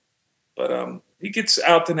correctly. But he gets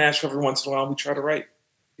out to Nashville every once in a while, and we try to write.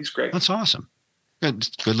 He's great. That's awesome. Good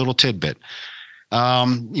little tidbit.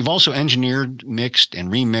 You've also engineered, mixed, and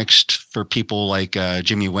remixed for people like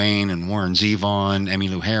Jimmy Wayne and Warren Zevon,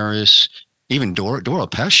 Emmylou Harris, even Dora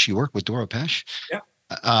Pesh. You work with Dora Pesh? Yeah.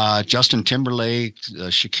 Justin Timberlake,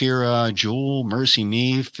 Shakira, Jewel, Mercy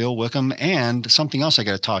Me, Phil Wickham, and something else I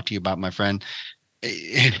got to talk to you about, my friend.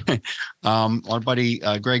 Our buddy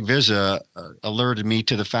Greg Vizza alerted me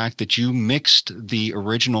to the fact that you mixed the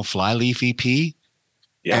original Flyleaf EP.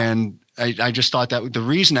 Yeah. And I just thought that the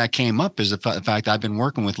reason that came up is the fact I've been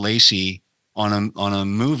working with Lacey on a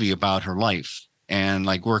movie about her life, and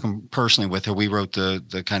like working personally with her. We wrote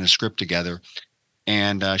the kind of script together,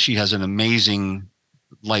 and she has an amazing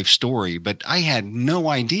life story, but I had no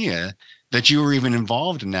idea that you were even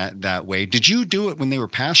involved in that way. Did you do it when they were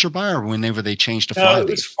passerby or whenever they changed to Flyleaf?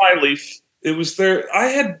 It was Flyleaf. It was there.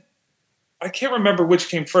 I I can't remember which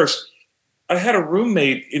came first. I had a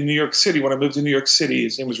roommate in New York City when I moved to New York City.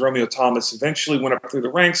 His name was Romeo Thomas. Eventually went up through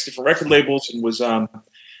the ranks, different record labels, and was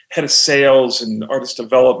head of sales and artist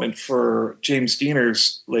development for James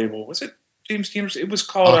Diener's label. Was it James Diener's? It was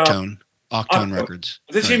called Octone Records.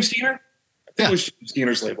 Was it James Diener? I think it was James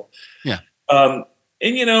Diener's label. Yeah. And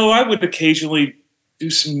I would occasionally do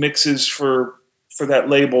some mixes for that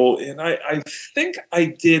label, and I think I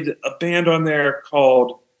did a band on there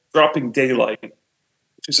called Dropping Daylight,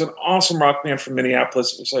 which is an awesome rock band from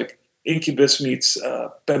Minneapolis. It was like Incubus meets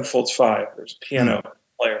Ben Folds 5. There's a piano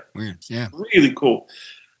player. Weird. Yeah. Really cool.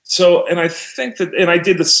 So, and I think that, and I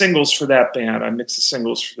did the singles for that band. I mixed the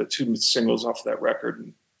singles for the 2 singles off of that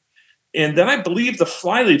record. And then I believe the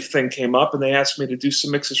Flyleaf thing came up, and they asked me to do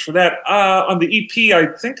some mixes for that. On the EP,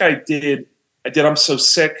 I think I did I'm So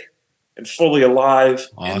Sick and Fully Alive.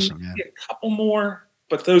 Awesome, and a couple more,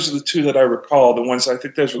 but those are the 2 that I recall, the ones I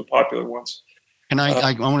think those were the popular ones. And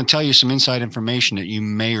I want to tell you some inside information that you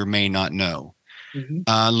may or may not know.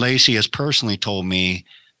 Lacey has personally told me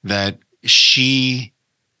that she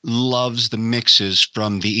loves the mixes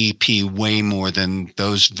from the EP way more than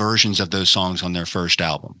those versions of those songs on their first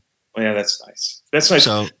album. Oh, yeah, that's nice. That's nice.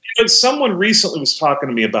 So, someone recently was talking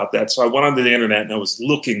to me about that, so I went onto the internet and I was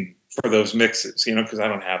looking for those mixes, because I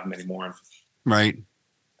don't have them anymore. Right.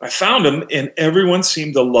 I found them, and everyone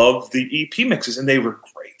seemed to love the EP mixes, and they were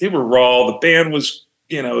great. They were raw. The band was,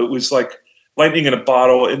 it was like lightning in a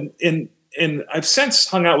bottle. And I've since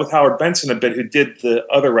hung out with Howard Benson a bit, who did the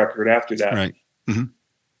other record after that. Right. Mm-hmm.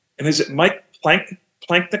 And is it Mike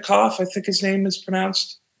Planknikoff, I think his name is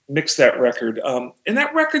pronounced? Mixed that record. And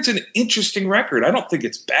that record's an interesting record. I don't think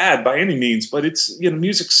it's bad by any means, but it's,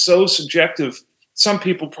 music's so subjective. Some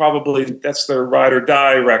people probably, that's their ride or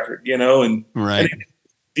die record, and, right. And it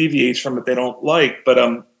deviates from it they don't like. But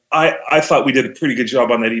I thought we did a pretty good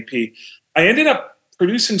job on that EP. I ended up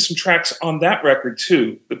producing some tracks on that record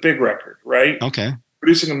too, the big record, right? Okay.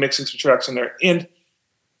 Producing and mixing some tracks on there. And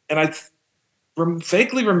I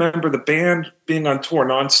vaguely remember the band being on tour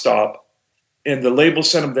nonstop, and the label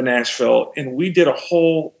sent them to Nashville, and we did a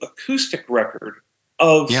whole acoustic record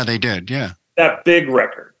of they did, that big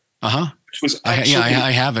record. Which was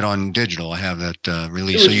I have it on digital. I have that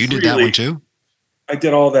release. So you did that one too? I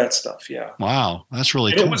did all that stuff, yeah. Wow, that's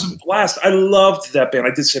really cool. It was a blast. I loved that band.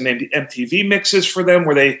 I did some MTV mixes for them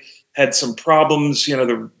where they had some problems.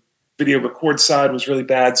 The video record side was really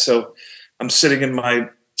bad, so I'm sitting in my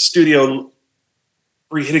studio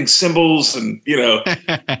re-hitting cymbals and,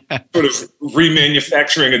 sort of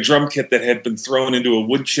remanufacturing a drum kit that had been thrown into a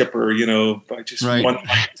wood chipper, by just one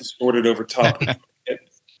mic distorted over top.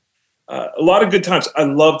 A lot of good times. I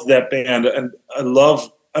loved that band, and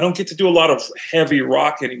I don't get to do a lot of heavy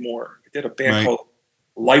rock anymore. I did a band called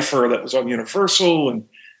Lifer that was on Universal, and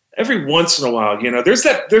every once in a while, there's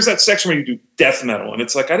that section where you do death metal, and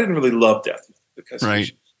it's like I didn't really love death metal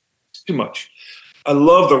because it's too much. I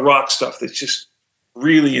love the rock stuff that's just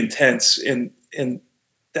really intense, and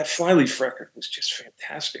that Flyleaf record was just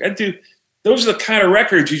fantastic. Those are the kind of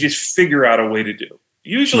records you just figure out a way to do.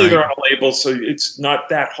 Usually they're on a label, so it's not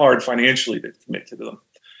that hard financially to commit to them.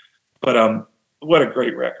 But what a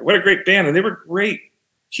great record. What a great band. And they were great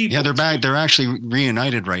people. Yeah, they're back. They're actually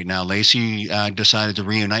reunited right now. Lacey decided to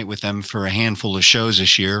reunite with them for a handful of shows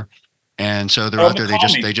this year. And so they're out there.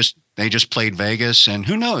 They just played Vegas, and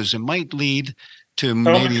who knows, it might lead to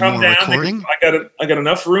maybe more recording. I got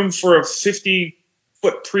enough room for a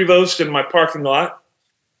 50-foot Prevost in my parking lot.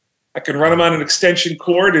 I can run them on an extension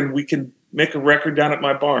cord, and we can make a record down at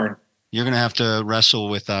my barn. You're going to have to wrestle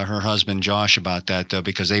with her husband, Josh, about that, though,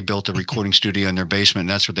 because they built a recording studio in their basement, and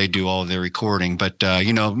that's where they do all of their recording. But,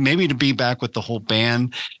 maybe to be back with the whole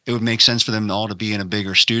band, it would make sense for them all to be in a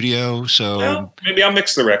bigger studio. So maybe I'll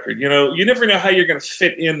mix the record. You never know how you're going to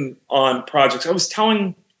fit in on projects. I was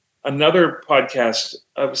telling another podcast,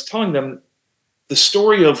 I was telling them the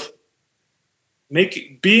story of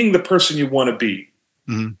being the person you want to be.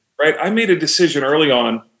 Mm-hmm. Right? I made a decision early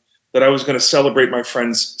on that I was going to celebrate my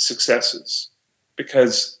friends' successes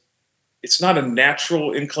because it's not a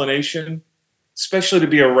natural inclination, especially to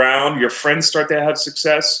be around your friends start to have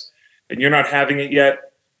success and you're not having it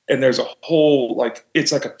yet. And there's a whole,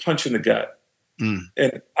 it's like a punch in the gut.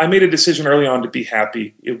 And I made a decision early on to be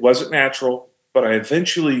happy. It wasn't natural, but I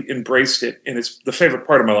eventually embraced it. And it's the favorite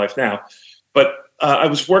part of my life now. But I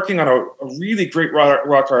was working on a really great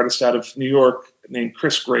rock artist out of New York named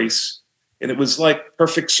Chris Grace. And it was like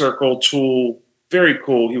Perfect Circle, Tool, very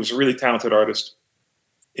cool. He was a really talented artist.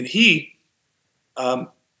 And he got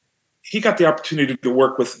the opportunity to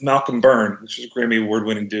work with Malcolm Byrne, which is a Grammy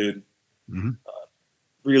Award-winning dude. Mm-hmm.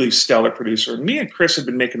 Really stellar producer. And me and Chris had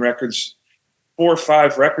been making records 4 or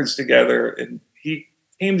 5 records together, and he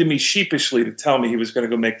came to me sheepishly to tell me he was going to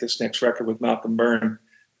go make this next record with Malcolm Byrne.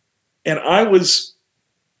 And I was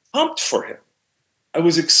pumped for him. I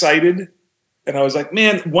was excited. And I was like,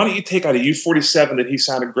 man, why don't you take out a U-47 that he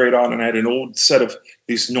sounded great on? And I had an old set of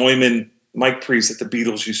these Neumann mic pre's that the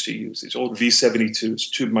Beatles used to use, these old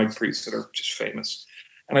V-72s, tube mic pre's that are just famous.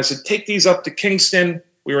 And I said, take these up to Kingston.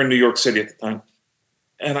 We were in New York City at the time.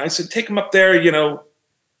 And I said, take them up there. You know,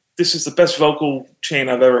 this is the best vocal chain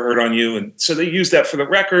I've ever heard on you. And so they used that for the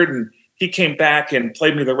record. And he came back and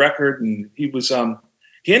played me the record. And he was,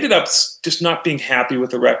 he ended up just not being happy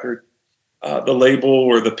with the record. The label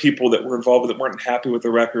or the people that were involved with it weren't happy with the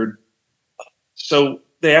record. So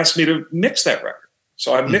they asked me to mix that record.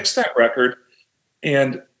 So I mixed that record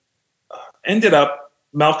and ended up,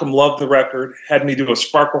 Malcolm loved the record, had me do a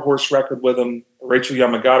Sparkle Horse record with him, a Rachel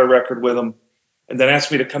Yamagata record with him, and then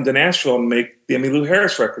asked me to come to Nashville and make the Emmylou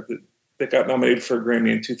Harris record that got nominated for a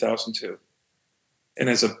Grammy in 2002. And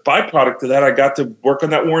as a byproduct of that, I got to work on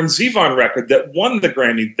that Warren Zevon record that won the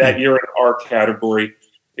Grammy that year in our category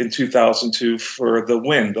in 2002 for The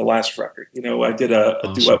Wind, the last record. You know, I did a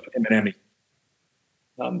duet with him and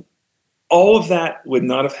Emmy. All of that would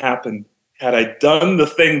not have happened had I done the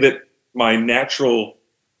thing that my natural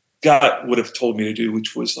gut would have told me to do,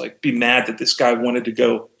 which was like be mad that this guy wanted to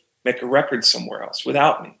go make a record somewhere else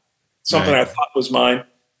without me. Something I thought was mine.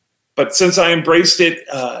 But since I embraced it,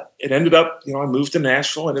 it ended up, you know, I moved to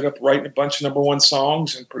Nashville, ended up writing a bunch of #1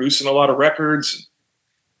 songs and producing a lot of records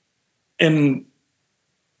and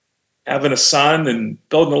having a son and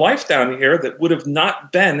building a life down here that would have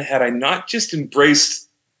not been had I not just embraced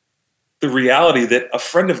the reality that a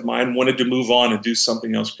friend of mine wanted to move on and do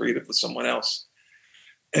something else creative with someone else.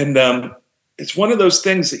 And it's one of those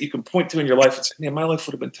things that you can point to in your life and say, man, my life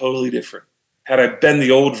would have been totally different had I been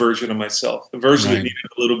the old version of myself, the version that needed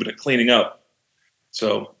a little bit of cleaning up.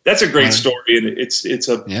 So that's a great story. And it's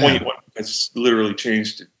a poignant one. It's literally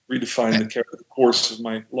changed, redefined the course of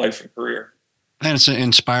my life and career. And it's an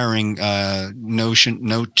inspiring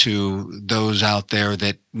note to those out there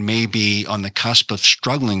that may be on the cusp of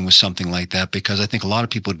struggling with something like that, because I think a lot of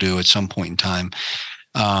people do at some point in time,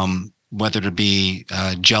 whether to be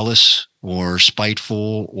jealous or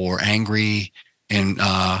spiteful or angry.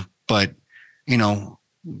 But, you know,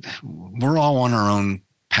 we're all on our own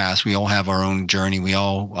path. We all have our own journey. We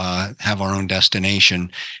all have our own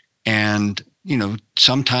destination. And, you know,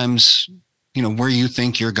 sometimes, you know, where you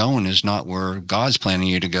think you're going is not where God's planning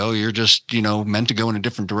you to go. You're just, you know, meant to go in a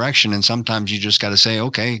different direction. And sometimes you just got to say,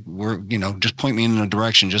 okay, just point me in a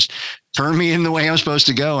direction, just turn me in the way I'm supposed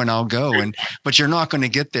to go and I'll go. But you're not going to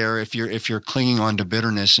get there if you're clinging on to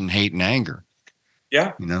bitterness and hate and anger.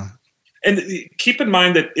 Yeah. You know, and keep in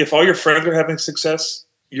mind that if all your friends are having success,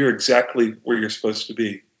 you're exactly where you're supposed to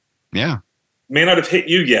be. Yeah. May not have hit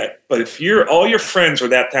you yet, but if all your friends are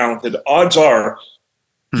that talented, odds are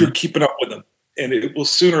you're keeping up with them, and it will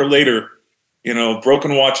sooner or later, you know,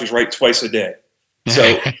 broken watches right twice a day.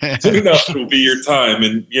 So soon enough, it will be your time,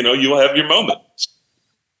 and, you know, you'll have your moment.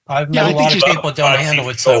 I've met a lot of people don't handle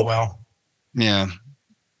it so well. Yeah.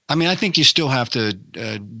 I mean, I think you still have to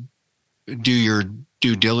do your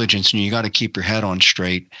due diligence, and you got to keep your head on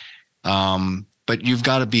straight. But you've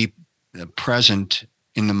got to be present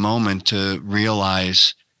in the moment to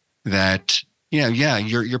realize that,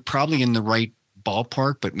 you're probably in the right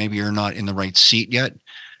ballpark, but maybe you're not in the right seat yet,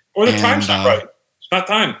 or the time's not right. It's not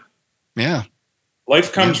time. Yeah,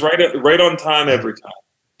 life comes right on time every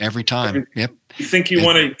time. Yep. You think you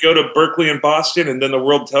want to go to Berkeley and Boston, and then the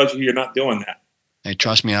world tells you you're not doing that. Hey,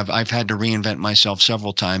 trust me, I've had to reinvent myself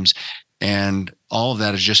several times, and all of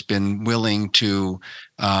that has just been willing to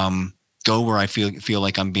go where I feel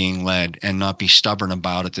like I'm being led, and not be stubborn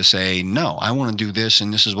about it, to say, no, I want to do this,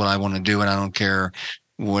 and this is what I want to do, and I don't care,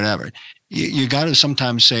 whatever. You got to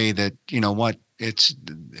sometimes say that, you know what, I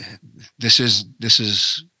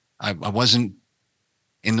wasn't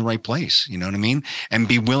in the right place. You know what I mean? And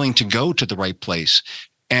be willing to go to the right place.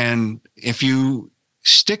 And if you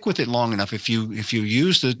stick with it long enough, if you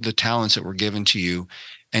use the talents that were given to you,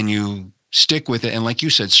 and you stick with it, and like you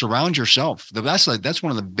said, surround yourself. That's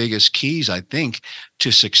one of the biggest keys, I think,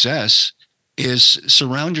 to success, is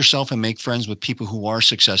surround yourself and make friends with people who are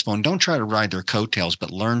successful, and don't try to ride their coattails, but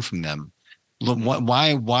learn from them. Look,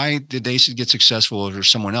 why did they get successful over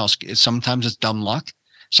someone else? Sometimes it's dumb luck.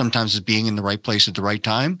 Sometimes it's being in the right place at the right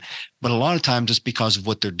time. But a lot of times it's because of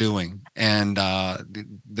what they're doing, and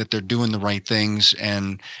that they're doing the right things.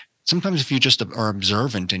 And sometimes if you just are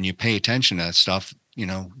observant and you pay attention to that stuff, you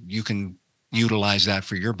know, you can utilize that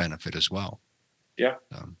for your benefit as well. Yeah.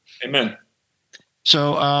 Amen.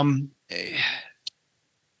 So,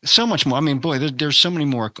 so much more. I mean, boy, there's so many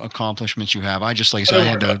more accomplishments you have. I just, like I I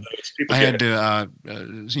said, don't worry about those. People get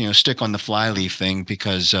it. stick on the flyleaf thing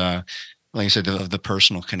because, like I said, the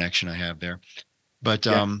personal connection I have there. But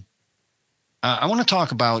Yeah. I want to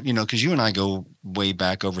talk about, because you and I go way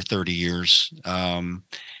back over 30 years.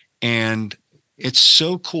 And it's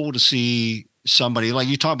so cool to see somebody like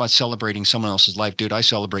you talk about celebrating someone else's life, dude. I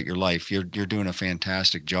celebrate your life. You're doing a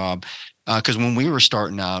fantastic job. Because when we were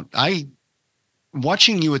starting out,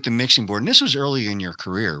 watching you at the mixing board, and this was early in your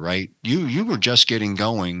career, right? You were just getting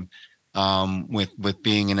going with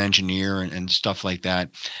being an engineer and stuff like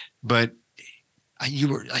that. But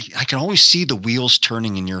I can always see the wheels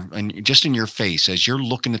turning and just in your face as you're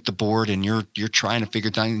looking at the board and you're trying to figure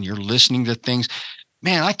it out and you're listening to things.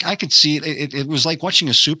 Man, I could see it. It was like watching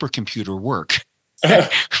a supercomputer work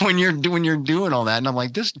when you're doing all that. And I'm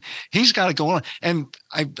like, he's got it going on. And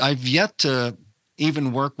I've yet to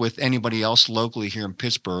even work with anybody else locally here in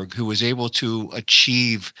Pittsburgh who was able to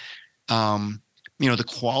achieve, the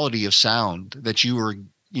quality of sound that you were,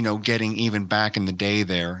 getting even back in the day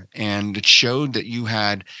there. And it showed that you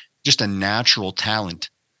had just a natural talent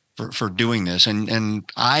for doing this. And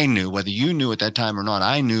I knew, whether you knew at that time or not,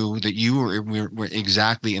 I knew that you were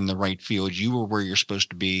exactly in the right field. You were where you're supposed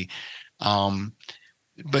to be.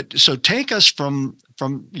 But so take us from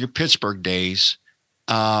your Pittsburgh days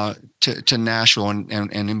to Nashville and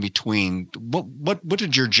in between. What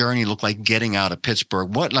did your journey look like getting out of Pittsburgh?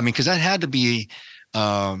 Because that had to be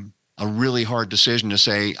a really hard decision to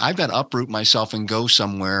say, I've got to uproot myself and go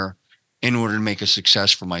somewhere in order to make a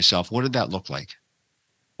success for myself. What did that look like?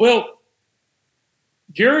 Well,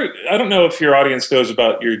 I don't know if your audience knows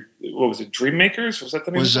about what was it, Dream Makers? Was that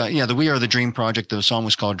the name? The We Are the Dream project. The song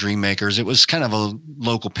was called Dream Makers. It was kind of a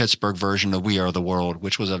local Pittsburgh version of We Are the World,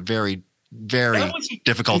 which was a very, very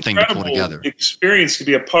difficult thing to pull together. Experience to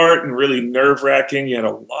be a part and really nerve-wracking. You had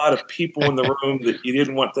a lot of people in the room that you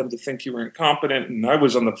didn't want them to think you were incompetent. And I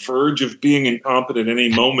was on the verge of being incompetent at any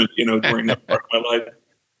moment, during that part of my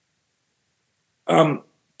life.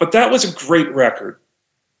 But that was a great record.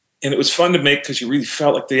 And it was fun to make because you really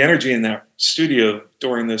felt like the energy in that studio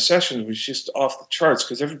during the session was just off the charts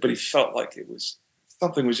because everybody felt like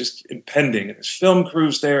something was just impending. And there's film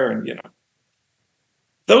crews there. And,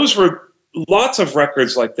 those were lots of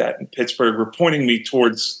records like that in Pittsburgh were pointing me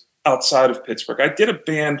towards outside of Pittsburgh. I did a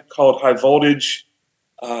band called High Voltage.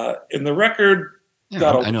 And the record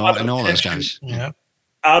got I know all those guys. Yeah.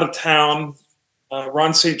 Out of town.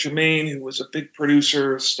 Ron St. Germain, who was a big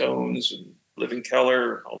producer, Stones and Living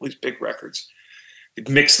Keller, all these big records. He'd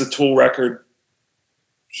mixed the Tool record.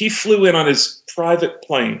 He flew in on his private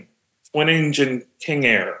plane, twin-engine King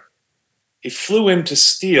Air. He flew in to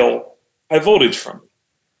steal High Voltage from me.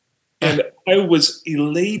 And I was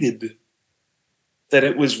elated that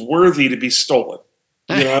it was worthy to be stolen.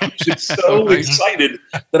 I was just so excited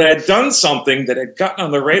that I had done something that had gotten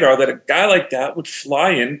on the radar that a guy like that would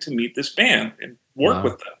fly in to meet this band and work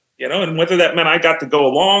with them. And whether that meant I got to go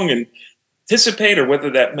along and participate or whether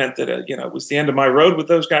that meant that, it was the end of my road with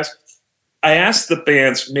those guys. I asked the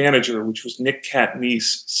band's manager, which was Nick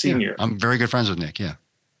Katniss Sr. Yeah, I'm very good friends with Nick, yeah.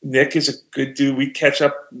 Nick is a good dude. We catch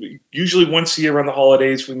up usually once a year around the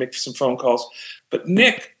holidays. We make some phone calls. But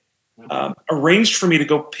Nick arranged for me to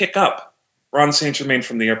go pick up Ron St. Germain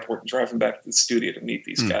from the airport and drive him back to the studio to meet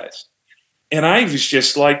these guys. And I was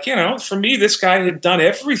just like, for me, this guy had done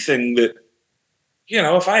everything that,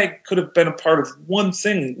 if I could have been a part of one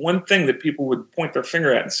thing that people would point their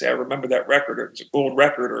finger at and say, I remember that record, or it was a gold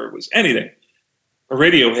record, or it was anything, a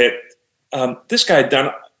radio hit. This guy had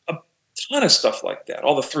done a ton of stuff like that,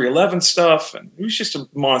 all the 311 stuff, and he was just a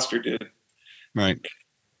monster dude. Right.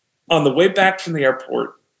 On the way back from the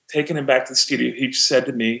airport, taking him back to the studio, he said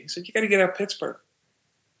to me, he said, you got to get out of Pittsburgh.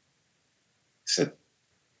 He said,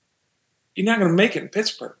 you're not going to make it in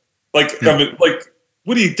Pittsburgh.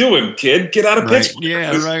 What are you doing, kid? Get out of Pittsburgh.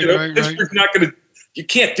 Yeah, right. Pittsburgh's not going to, you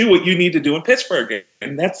can't do what you need to do in Pittsburgh.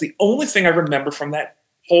 And that's the only thing I remember from that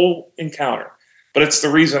whole encounter. But it's the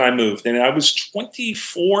reason I moved. And I was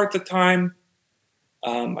 24 at the time.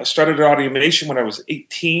 I started at Automation when I was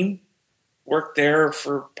 18. Worked there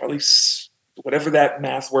for probably whatever that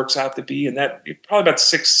math works out to be. And that probably about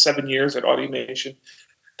 6-7 years at Automation.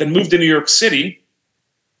 Then moved to New York City,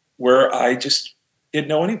 where I just didn't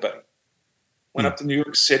know anybody. Went up to New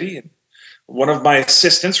York City, and one of my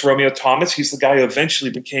assistants, Romeo Thomas, he's the guy who eventually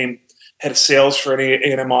became head of sales for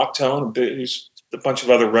A&M Octone. There's a bunch of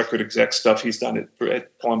other record exec stuff he's done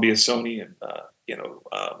at Columbia, Sony, and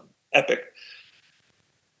Epic.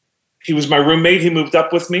 He was my roommate. He moved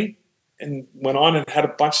up with me and went on and had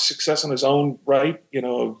a bunch of success on his own right.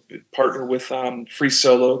 Partner with Free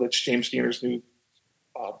Solo. That's James Diener's new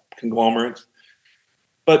conglomerate.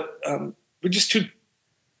 But we're just two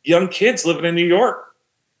young kids living in New York,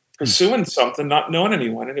 pursuing something, not knowing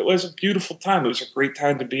anyone. And it was a beautiful time. It was a great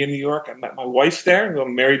time to be in New York. I met my wife there, who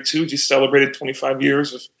I'm married to. Just celebrated 25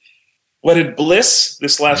 years of wedded bliss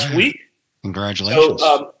this last week. Congratulations.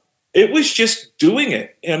 So it was just doing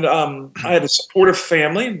it. And I had a supportive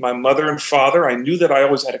family, my mother and father. I knew that I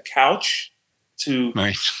always had a couch to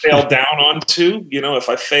fail down onto. You know, if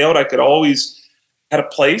I failed, I could always had a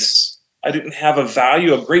place. I didn't have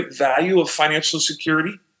a great value of financial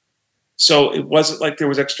security. So it wasn't like there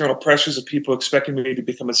was external pressures of people expecting me to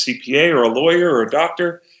become a CPA or a lawyer or a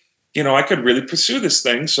doctor. You know, I could really pursue this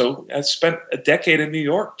thing. So I spent a decade in New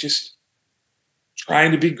York just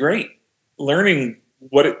trying to be great, learning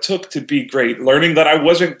what it took to be great, learning that I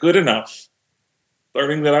wasn't good enough,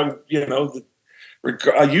 learning that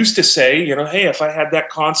I used to say, hey, if I had that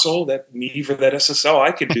console, that Neve or that SSL,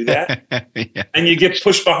 I could do that. Yeah. And you get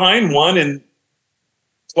pushed behind one, and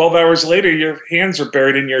 12 hours later, your hands are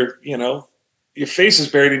buried in your face is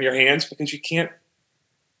buried in your hands because you can't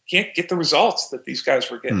get the results that these guys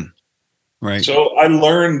were getting. Right. So I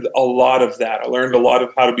learned a lot of that. I learned a lot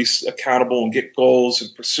of how to be accountable and get goals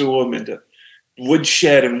and pursue them, and to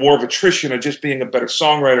woodshed and war of attrition of just being a better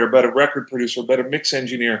songwriter, a better record producer, a better mix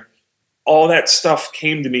engineer. All that stuff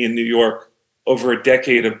came to me in New York over a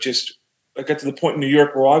decade of I got to the point in New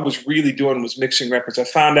York where all I was really doing was mixing records. I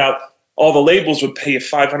found out all the labels would pay you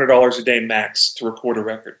 $500 a day max to record a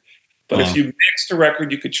record. But if you mixed a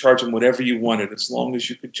record, you could charge them whatever you wanted as long as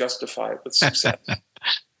you could justify it with success.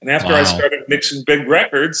 And after I started mixing big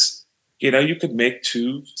records, you could make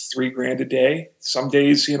 $2-3 grand a day. Some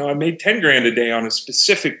days, I made 10 grand a day on a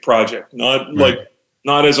specific project,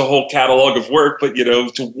 not as a whole catalog of work, but,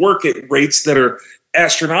 to work at rates that are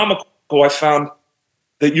astronomical. I found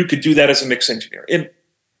that you could do that as a mix engineer. And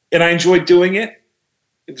I enjoyed doing it.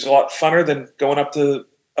 It was a lot funner than going up to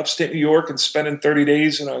upstate New York and spending 30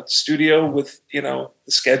 days in a studio with, the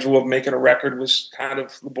schedule of making a record was kind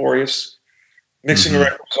of laborious. Mixing a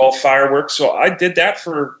record was all fireworks. So I did that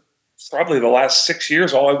for probably the last 6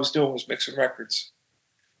 years. All I was doing was mixing records.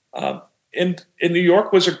 And New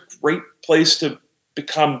York was a great place to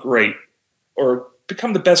become great, or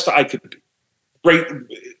become the best I could be.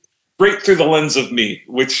 Great through the lens of me,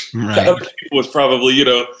 which to other people was probably,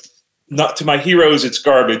 not to my heroes, it's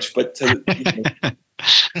garbage, but to,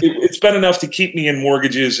 it's been enough to keep me in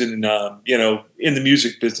mortgages and, in the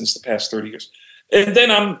music business the past 30 years. And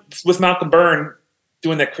then I'm with Malcolm Byrne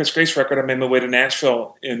doing that Chris Grace record. I made my way to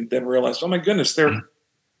Nashville and then realized, oh my goodness,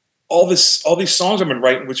 all these songs I've been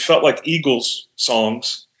writing, which felt like Eagles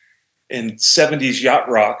songs and 70s yacht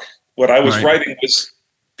rock. What I was writing was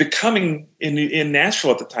becoming in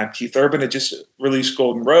Nashville at the time. Keith Urban had just released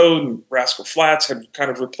Golden Road, and Rascal Flatts had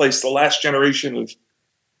kind of replaced the last generation of,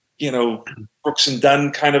 Brooks and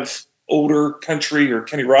Dunn kind of older country, or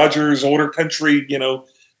Kenny Rogers older country.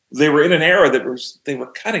 They were in an era that they were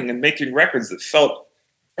cutting and making records that felt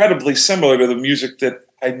incredibly similar to the music that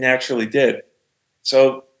I naturally did.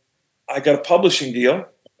 So I got a publishing deal,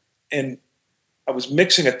 and I was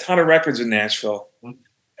mixing a ton of records in Nashville, and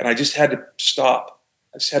I just had to stop.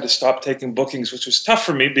 I just had to stop taking bookings, which was tough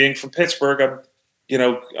for me being from Pittsburgh.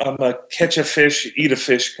 I'm a catch a fish, eat a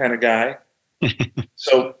fish kind of guy.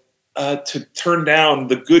 So to turn down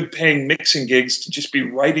the good paying mixing gigs to just be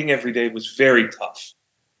writing every day was very tough,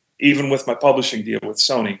 even with my publishing deal with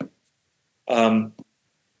Sony. And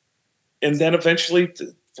then eventually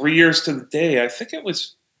 3 years to the day, I think it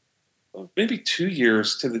was maybe 2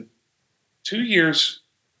 years to the 2 years.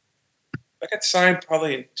 I got signed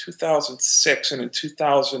probably in 2006, and in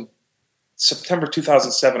September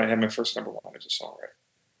 2007, I had my first number one as a songwriter.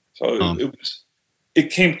 So it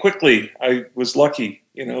came quickly. I was lucky,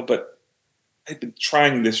 but I'd been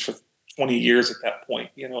trying this for 20 years at that point,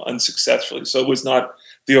 unsuccessfully. So it was not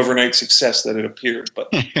the overnight success that it appeared. But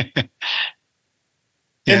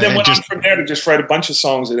and then went on from there to just write a bunch of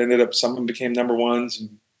songs that ended up, some of them became number ones,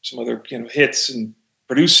 and some other hits, and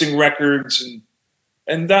producing records,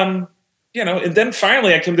 and then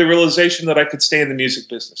finally I came to the realization that I could stay in the music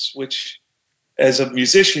business, which, as a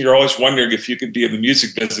musician, you're always wondering if you could be in the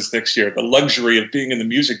music business next year, the luxury of being in the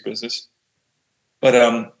music business. But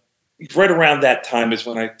right around that time is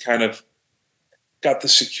when I kind of got the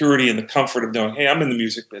security and the comfort of knowing, hey, I'm in the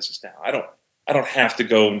music business now. I don't have to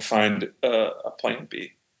go and find a plan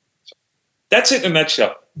B. So that's it in a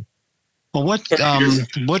nutshell. Well, what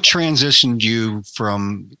transitioned you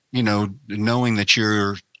from, knowing that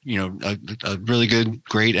you're, a really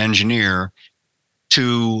great engineer,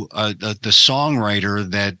 to the songwriter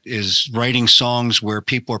that is writing songs where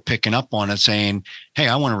people are picking up on it, saying, "Hey,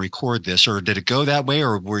 I want to record this"? Or did it go that way,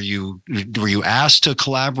 or were you asked to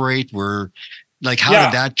collaborate? How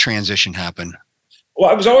did that transition happen? Well,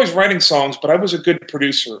 I was always writing songs, but I was a good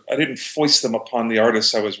producer. I didn't foist them upon the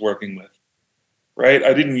artists I was working with. Right?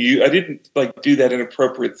 I didn't like do that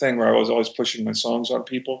inappropriate thing where I was always pushing my songs on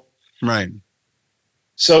people. Right.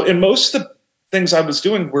 So in most of the things I was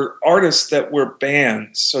doing were artists that were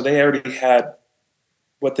bands. So they already had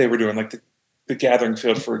what they were doing, like the Gathering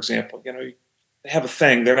Field, for example. You know, they have a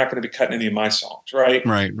thing. They're not going to be cutting any of my songs, right?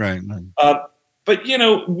 Right. But, you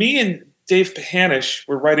know, me and Dave Pahanish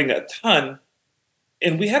were writing a ton,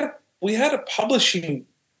 and we had a publishing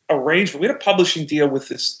arrangement. We had a publishing deal with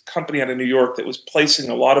this company out of New York that was placing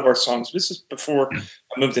a lot of our songs. This is before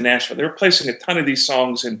I moved to Nashville. They were placing a ton of these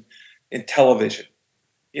songs in television.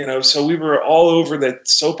 You know, so we were all over the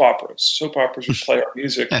soap operas. Soap operas would play our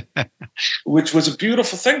music, which was a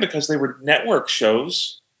beautiful thing because they were network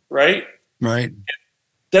shows, right? Right.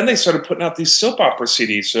 Then they started putting out these soap opera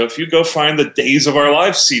CDs. So if you go find the Days of Our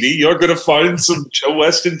Lives CD, you're going to find some Joe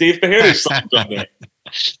West and Dave Pahanish songs on there.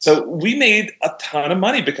 So we made a ton of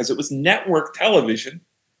money because it was network television.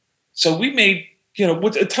 So we made, you know,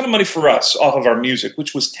 a ton of money for us off of our music,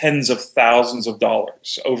 which was tens of thousands of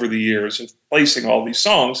dollars over the years of placing all these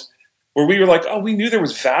songs, where we were like, oh, we knew there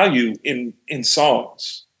was value in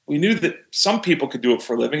songs. We knew that some people could do it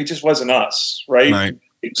for a living. It just wasn't us, right?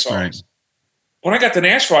 Songs. Right. When I got to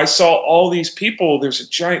Nashville, I saw all these people. There's a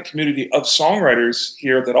giant community of songwriters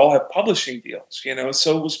here that all have publishing deals, you know.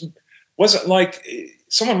 So it wasn't like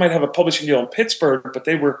someone might have a publishing deal in Pittsburgh, but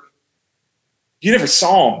you never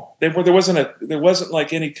saw them. There wasn't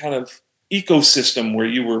like any kind of ecosystem where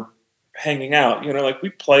you were hanging out. You know, like we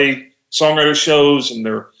play songwriter shows, and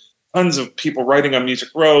there are tons of people writing on Music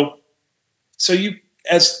Row. So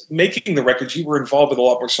as making the records, you were involved with a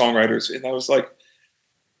lot more songwriters, and I was like,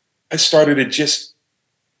 I started to just,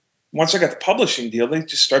 once I got the publishing deal, they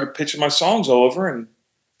just started pitching my songs all over, and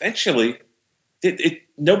eventually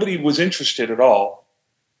nobody was interested at all.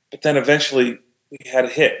 But then eventually we had a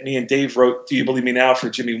hit. Me and Dave wrote Do You Believe Me Now for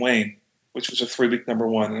Jimmy Wayne, which was a 3-week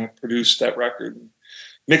 #1, and I produced that record and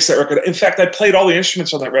mixed that record. In fact, I played all the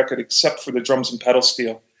instruments on that record except for the drums and pedal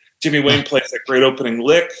steel. Jimmy Wayne plays that great opening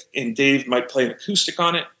lick, and Dave might play an acoustic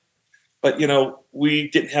on it. But, you know, we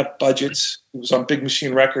didn't have budgets. It was on Big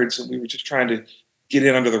Machine Records, and we were just trying to get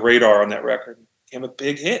in under the radar on that record. It became a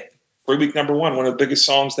big hit. 3-week #1, one of the biggest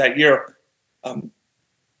songs that year.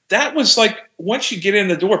 That was like, once you get in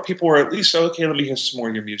the door, people were at least, okay, let me hear some more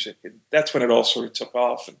of your music. And that's when it all sort of took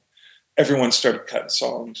off, and everyone started cutting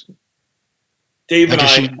songs. Dave and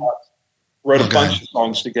I wrote a bunch of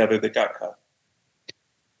songs together that got cut.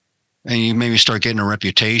 And you maybe start getting a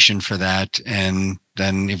reputation for that, and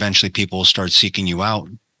then eventually people start seeking you out,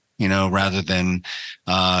 you know, rather than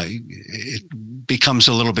it becomes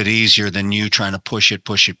a little bit easier than you trying to push it.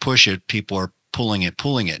 People are pulling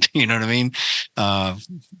it. You know what I mean?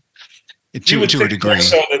 To a degree. More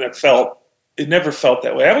so than it felt. It never felt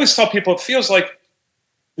that way. I always tell people it feels like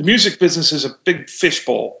the music business is a big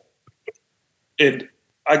fishbowl. And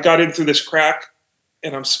I got in through this crack,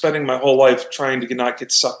 and I'm spending my whole life trying to not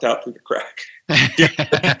get sucked out through the crack.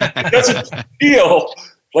 It doesn't feel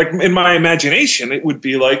like, in my imagination, it would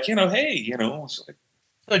be like, you know, hey, you know, it's like,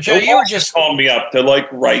 so Joe, you were just calling me up to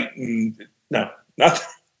like write, and no, not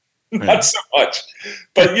so much.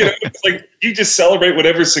 But you know, it's like you just celebrate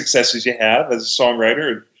whatever successes you have as a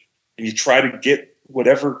songwriter, and you try to get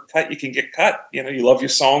whatever cut you can get cut. You know, you love your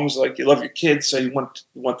songs like you love your kids, so you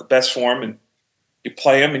want the best for them, and you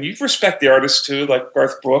play them, and you respect the artists too, like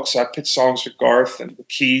Garth Brooks. I pitch songs with Garth and with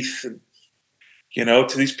Keith, and you know,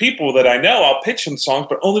 to these people that I know, I'll pitch them songs,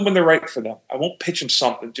 but only when they're right for them. I won't pitch them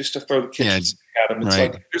something just to throw the kids at them. It's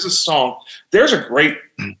like, there's a song. There's a great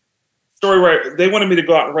story where they wanted me to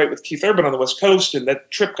go out and write with Keith Urban on the West Coast, and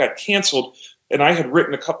that trip got canceled. And I had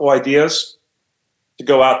written a couple ideas to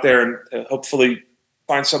go out there and to hopefully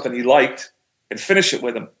find something he liked and finish it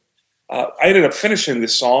with him. I ended up finishing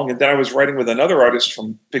this song, and then I was writing with another artist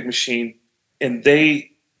from Big Machine, and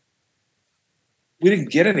we didn't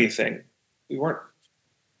get anything. We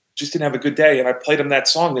just didn't have a good day. And I played them that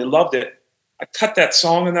song. They loved it. I cut that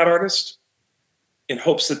song and that artist in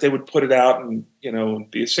hopes that they would put it out and, you know,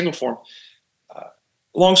 be a single form.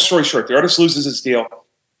 Long story short, the artist loses his deal,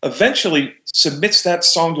 eventually submits that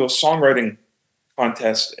song to a songwriting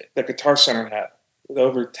contest that Guitar Center had with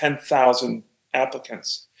over 10,000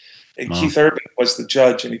 applicants. And wow. Keith Urban was the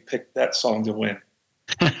judge, and he picked that song to win.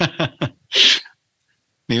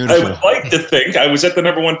 Beautiful. I would like to think I was at the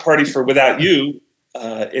 #1 party for Without You,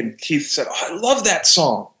 and Keith said, "Oh, I love that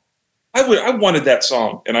song. I wanted that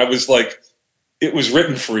song." And I was like, "It was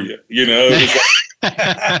written for you, you know." It was like,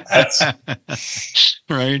 that's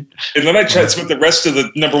right. And then I spent the rest of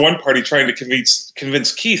the #1 party trying to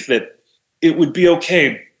convince Keith that it would be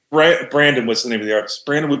okay. Brandon was the name of the artist.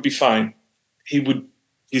 Brandon would be fine.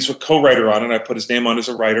 He's a co-writer on it. I put his name on as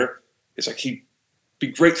a writer. It's like, he'd be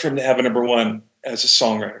great for him to have a #1 as a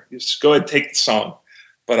songwriter. Just go ahead and take the song.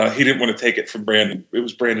 But he didn't want to take it from Brandon. It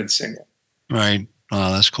was Brandon's single. Right.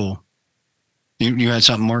 Oh, that's cool. You had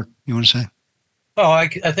something more you want to say? Oh, I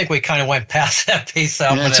think we kind of went past that piece.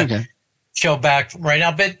 Yeah, that's okay. Show back right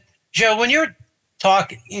now. But Joe, when you're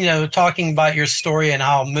talking about your story and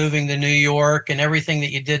how moving to New York and everything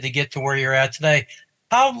that you did to get to where you're at today,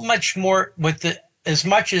 how much more as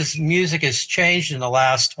much as music has changed in the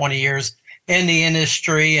last 20 years in the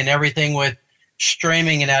industry and everything with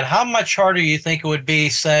streaming and that, how much harder do you think it would be,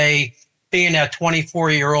 say, being a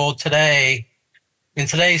 24-year-old today, in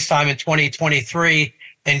today's time in 2023,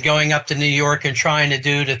 and going up to New York and trying to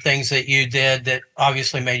do the things that you did that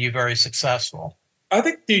obviously made you very successful? I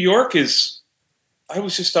think New York I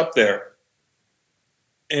was just up there,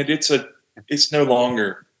 and it's no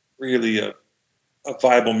longer really a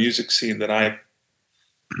viable music scene that I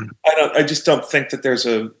just don't think that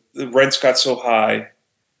the rents got so high.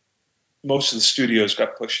 Most of the studios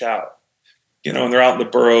got pushed out, and they're out in the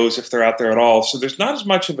boroughs, if they're out there at all. So there's not as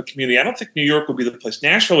much of a community. I don't think New York would be the place.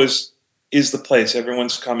 Nashville is the place.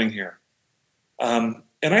 Everyone's coming here. And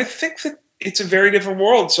I think that it's a very different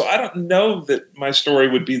world. So I don't know that my story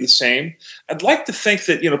would be the same. I'd like to think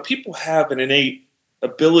that, people have an innate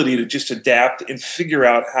ability to just adapt and figure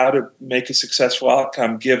out how to make a successful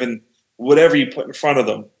outcome given whatever you put in front of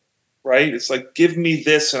them, right? It's like, give me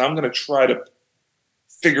this and I'm going to try to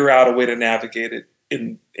figure out a way to navigate it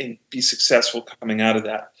and be successful coming out of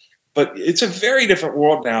that. But it's a very different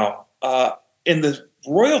world now. And the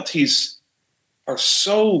royalties are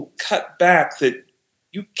so cut back that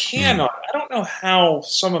you cannot. I don't know how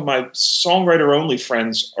some of my songwriter-only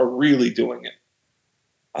friends are really doing it.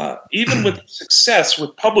 Even with success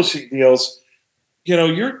with publishing deals,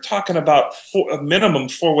 you're talking about a minimum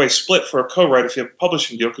 4-way split for a co-writer if you have a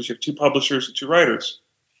publishing deal, because you have 2 publishers and 2 writers.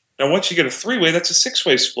 Now, once you get a 3-way, that's a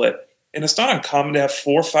 6-way split. And it's not uncommon to have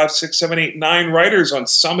 4, 5, 6, 7, 8, 9 writers on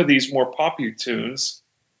some of these more popular tunes.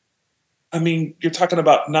 I mean, you're talking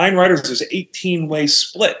about 9 writers is an 18-way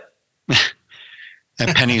split.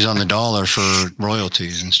 At pennies on the dollar for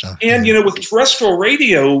royalties and stuff. And, with terrestrial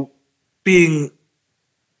radio being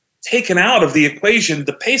taken out of the equation,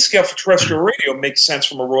 the pay scale for terrestrial radio makes sense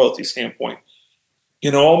from a royalty standpoint.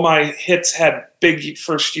 All my hits had big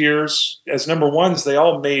first years as #1s. They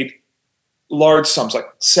all made large sums, like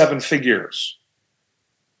 7 figures,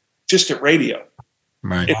 just at radio.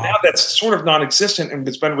 Right. And now that's sort of non-existent, and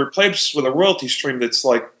it's been replaced with a royalty stream that's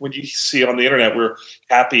like when you see on the internet where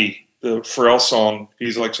Happy, the Pharrell song,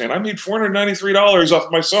 he's like saying, "I made $493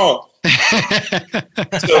 off my song."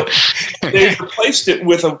 So they've replaced it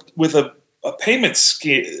with a payment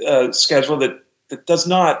schedule that does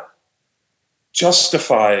not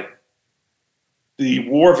justify the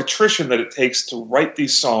war of attrition that it takes to write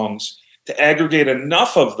these songs, to aggregate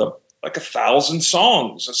enough of them, like 1,000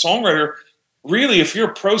 songs. A songwriter, really, if you're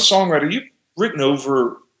a pro songwriter, you've written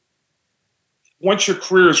over, once your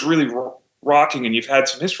career is really rocking and you've had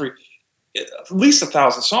some history, at least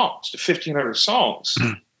 1,000 songs to 1,500 songs.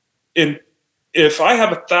 And if I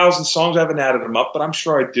have 1,000 songs, I haven't added them up, but I'm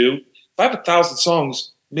sure I do. If I have 1,000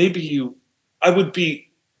 songs, I would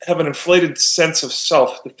have an inflated sense of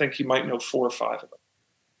self to think you might know 4 or 5 of them.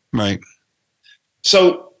 Right.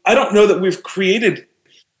 So I don't know that we've created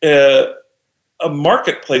a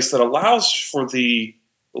marketplace that allows for the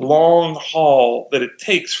long haul that it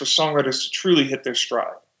takes for songwriters to truly hit their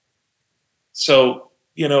stride. So,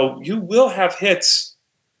 you will have hits,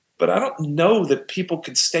 but I don't know that people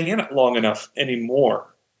can stay in it long enough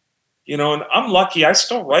anymore. And I'm lucky. I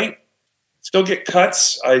still write, still get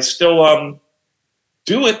cuts. I still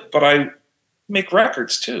do it, but I make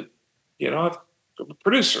records too. I'm a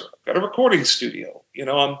producer. I've got a recording studio.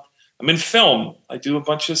 I'm in film. I do a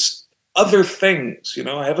bunch of other things.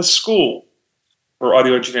 I have a school for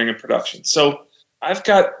audio engineering and production. So I've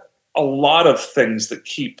got a lot of things that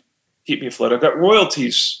keep me afloat. I've got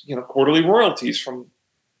royalties, quarterly royalties from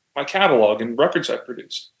my catalog and records I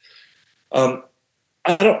produced. I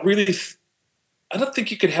don't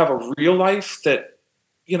think you could have a real life that,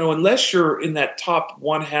 unless you're in that top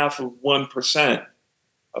 1/2 of 1%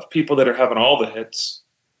 of people that are having all the hits.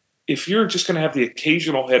 If you're just going to have the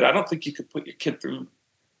occasional hit, I don't think you could put your kid through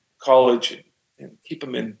college and keep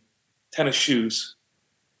them in tennis shoes.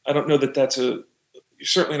 I don't know that that's a you're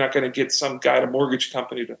certainly not going to get some guy at a mortgage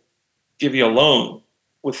company to give you a loan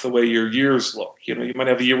with the way your years look. You know, you might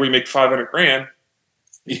have a year where you make 500 grand.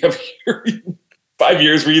 You have a year, 5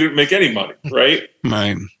 years where you didn't make any money, right?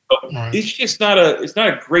 Right. Right. It's just not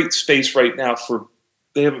a great space right now for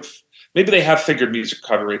maybe they have figured music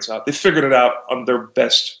cover rates out. They figured it out on their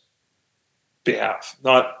best behalf,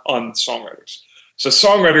 not on songwriters. So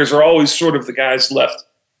songwriters are always sort of the guys left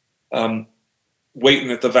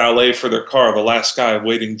waiting at the valet for their car, the last guy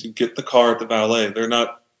waiting to get the car at the valet. They're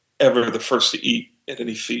not ever the first to eat at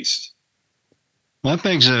any feast. Well, that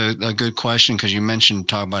begs a good question, because you mentioned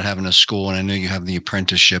talk about having a school, and I know you have the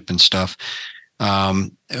apprenticeship and stuff.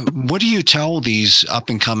 What do you tell these up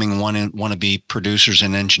and coming wannabe producers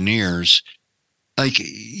and engineers? Like,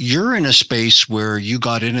 you're in a space where you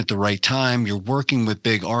got in at the right time. You're working with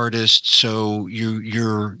big artists, so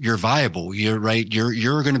you're viable. You're right.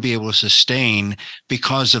 You're going to be able to sustain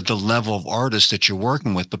because of the level of artists that you're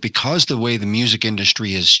working with. But because the way the music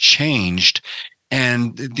industry has changed,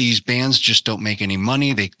 and these bands just don't make any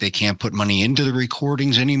money, they can't put money into the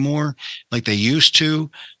recordings anymore like they used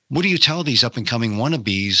to. What do you tell these up and coming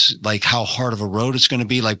wannabes, like how hard of a road it's going to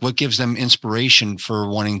be? Like, what gives them inspiration for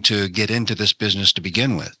wanting to get into this business to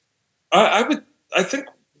begin with? I think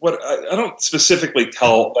what I don't specifically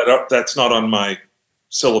tell, that's not on my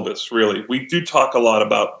syllabus, really. We do talk a lot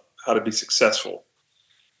about how to be successful.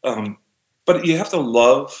 But you have to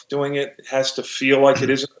love doing it. It has to feel like it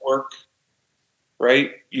isn't work,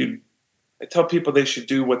 right? I tell people they should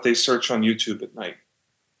do what they search on YouTube at night.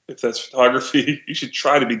 If that's photography, you should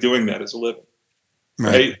try to be doing that as a living,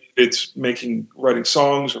 right? It's writing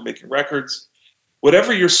songs or making records.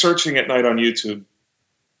 Whatever you're searching at night on YouTube,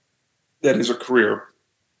 that is a career.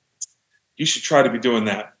 You should try to be doing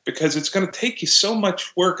that, because it's going to take you so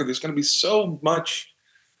much work, and there's going to be so much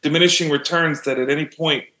diminishing returns that at any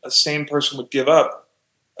point a sane person would give up.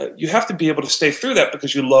 You have to be able to stay through that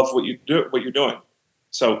because you love what you're doing.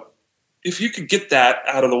 So if you could get that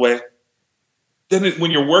out of the way, then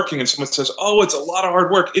when you're working and someone says, "Oh, it's a lot of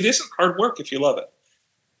hard work," it isn't hard work if you love it.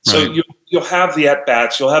 So you'll have the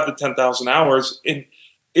at-bats, you'll have the 10,000 hours. And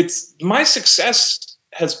my success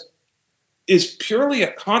is purely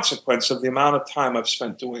a consequence of the amount of time I've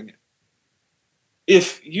spent doing it.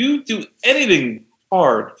 If you do anything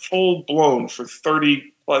hard, full-blown for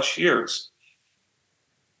 30 plus years,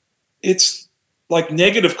 it's like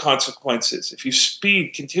negative consequences. If you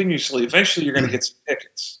speed continuously, eventually you're going to get some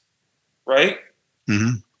tickets, right?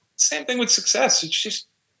 Mm-hmm. Same thing with success. It's just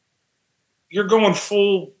you're going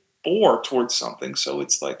full bore towards something. So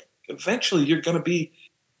it's like eventually you're going to be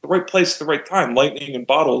the right place at the right time. Lightning and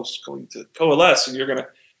bottles going to coalesce, and you're going to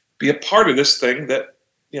be a part of this thing that,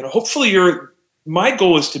 hopefully my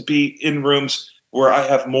goal is to be in rooms where I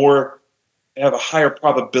have a higher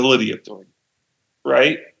probability of doing it,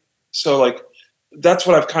 right? So like, that's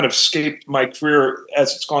what I've kind of scaped my career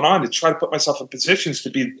as it's gone on, to try to put myself in positions to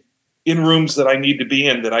be in rooms that I need to be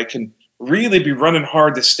in, that I can really be running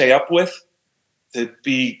hard to stay up with,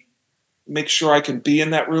 make sure I can be in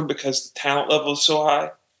that room because the talent level is so high.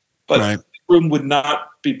 But the room would not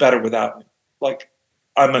be better without me. Like,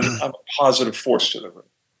 I'm a positive force to the room.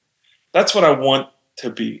 That's what I want to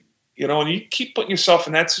be. And you keep putting yourself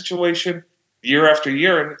in that situation year after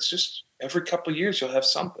year, and it's just every couple of years you'll have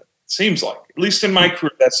something. It seems like, at least in my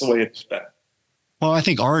career, that's the way it's been. Well, I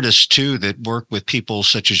think artists too that work with people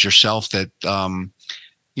such as yourself that,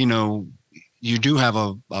 you do have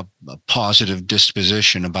a positive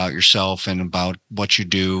disposition about yourself and about what you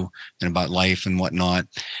do and about life and whatnot.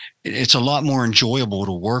 It's a lot more enjoyable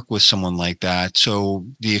to work with someone like that. So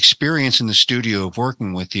the experience in the studio of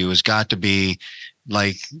working with you has got to be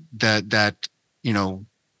like that,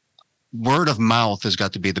 word of mouth has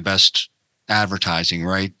got to be the best advertising,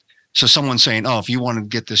 right? So someone's saying, "Oh, if you want to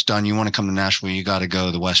get this done, you want to come to Nashville, you got to go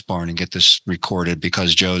to the West Barn and get this recorded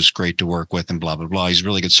because Joe's great to work with and blah, blah, blah. He's a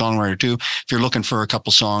really good songwriter too. If you're looking for a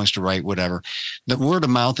couple songs to write, whatever." The word of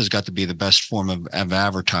mouth has got to be the best form of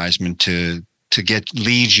advertisement to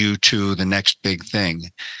lead you to the next big thing.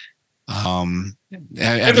 Have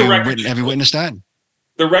you witnessed that?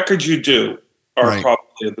 The records you do are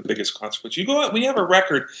probably the biggest consequence. You go out, we have a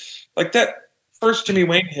record like that first Jimmy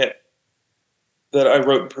Wayne hit that I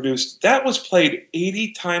wrote and produced, that was played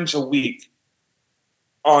 80 times a week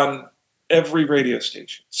on every radio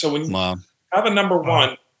station. So when you have a number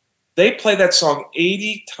one, they play that song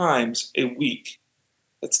 80 times a week.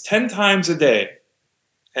 That's 10 times a day.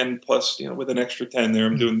 10 plus, with an extra 10 there,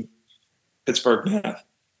 I'm doing Pittsburgh math.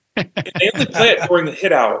 And they only play it during the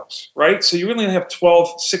hit hours, right? So you really only have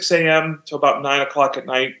 6 a.m. to about 9 o'clock at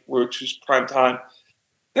night, which is prime time.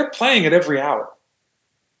 They're playing it every hour.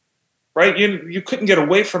 right? You couldn't get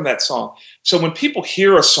away from that song. So when people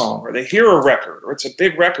hear a song or they hear a record or it's a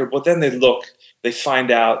big record, well, then they look, they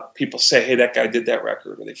find out, people say, hey, that guy did that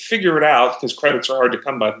record, or they figure it out because credits are hard to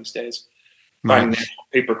come by these days, finding the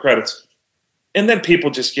paper credits. And then people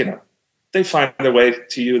just, they find their way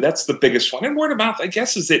to you. That's the biggest one. And word of mouth, I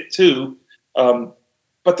guess, is it too.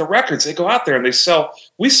 But the records, they go out there and they sell.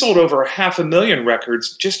 We sold over 500,000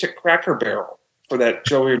 records just at Cracker Barrel for that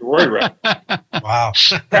Joey and Roy record. Wow.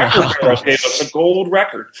 Cracker Barrel gave us a gold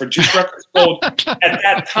record for just records sold at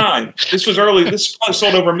that time. This was early. This probably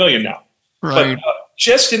sold over 1 million now. Right. But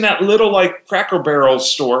just in that little Cracker Barrel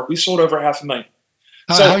store, we sold over 500,000.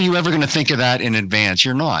 How are you ever going to think of that in advance?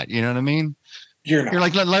 You're not. You know what I mean? You're not. You're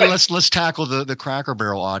like, let's tackle the Cracker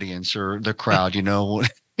Barrel audience or the crowd.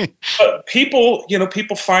 But people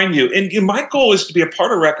find you, and my goal is to be a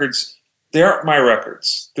part of records. They aren't my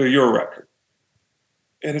records; they're your record.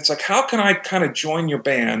 And it's like, how can I kind of join your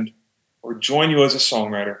band or join you as a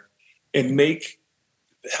songwriter and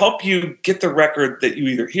help you get the record that you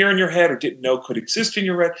either hear in your head or didn't know could exist in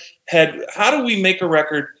your head? How do we make a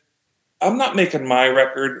record? I'm not making my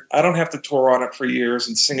record. I don't have to tour on it for years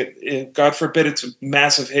and sing it. God forbid it's a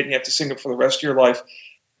massive hit and you have to sing it for the rest of your life.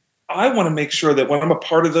 I want to make sure that when I'm a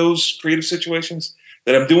part of those creative situations,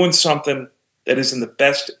 that I'm doing something that is in the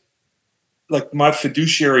best, my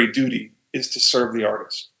fiduciary duty is to serve the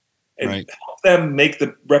artist and help them make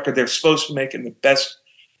the record they're supposed to make in the best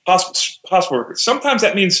possible record. Sometimes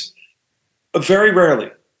that means very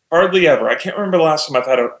rarely, hardly ever. I can't remember the last time I've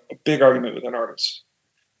had a big argument with an artist.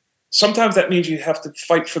 Sometimes that means you have to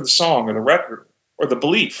fight for the song or the record or the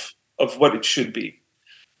belief of what it should be.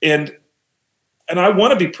 And I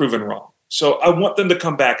want to be proven wrong. So I want them to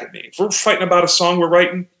come back at me. If we're fighting about a song we're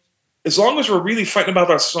writing, as long as we're really fighting about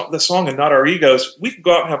the song and not our egos, we can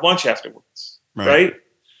go out and have lunch afterwards, right?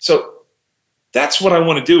 So that's what I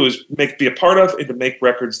want to do, is be a part of and to make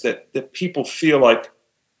records that people feel like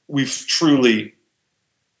we've truly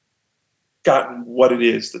gotten what it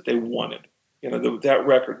is that they wanted. That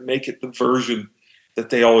record, make it the version that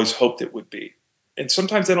they always hoped it would be. And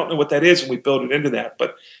sometimes they don't know what that is, and we build it into that.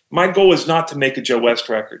 But my goal is not to make a Joe West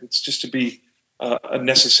record. It's just to be a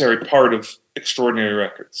necessary part of extraordinary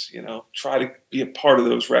records. Try to be a part of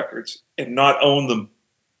those records and not own them,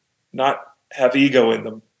 not have ego in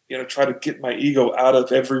them. Try to get my ego out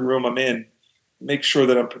of every room I'm in. Make sure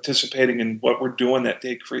that I'm participating in what we're doing that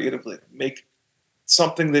day creatively. Make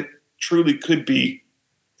something that truly could be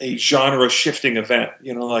a genre-shifting event.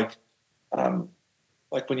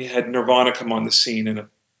 Like when you had Nirvana come on the scene and a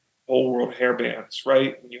whole world of hair bands,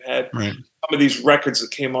 right? When you had some of these records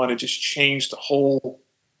that came on and just changed the whole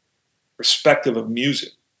perspective of music.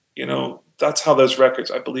 That's how those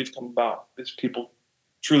records, I believe, come about, is people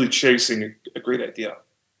truly chasing a great idea.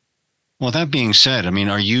 Well, that being said,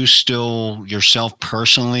 are you still yourself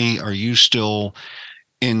personally? Are you still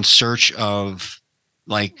in search of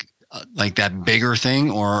like that bigger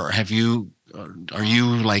thing, or are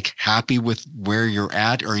you happy with where you're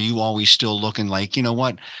at? Or are you always still looking like,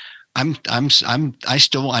 what, I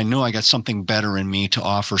know I got something better in me to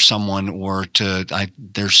offer someone, or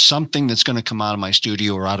there's something that's going to come out of my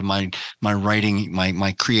studio or out of my writing,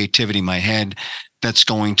 my creativity, my head, that's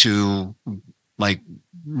going to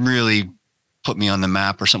really put me on the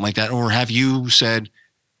map or something like that? Or have you said,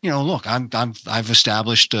 look, I've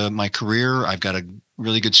established my career. I've got a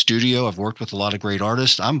really good studio. I've worked with a lot of great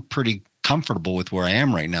artists. I'm pretty comfortable with where I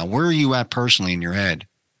am right now. Where are you at personally in your head?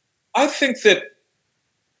 I think that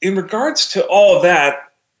in regards to all of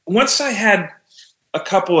that, once I had a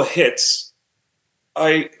couple of hits,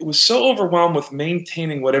 I was so overwhelmed with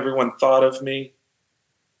maintaining what everyone thought of me,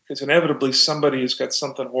 because inevitably somebody has got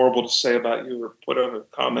something horrible to say about you or put on a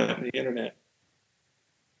comment on the internet.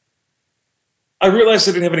 I realized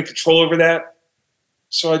I didn't have any control over that,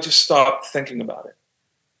 so I just stopped thinking about it.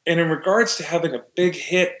 And in regards to having a big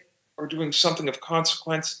hit or doing something of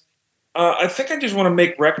consequence, I think I just want to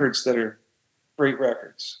make records that are great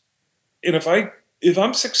records. And if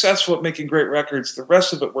I'm successful at making great records, the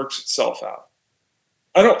rest of it works itself out.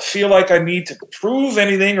 I don't feel like I need to prove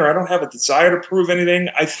anything, or I don't have a desire to prove anything.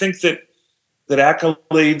 I think that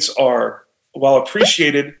accolades are, while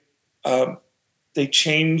appreciated, they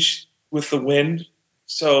change with the wind.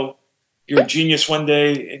 So you're a genius one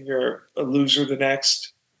day and you're a loser the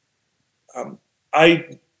next.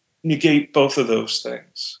 I negate both of those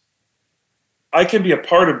things. I can be a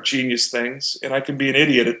part of genius things, and I can be an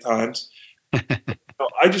idiot at times.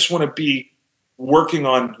 I just want to be working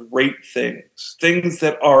on great things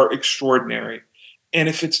that are extraordinary. And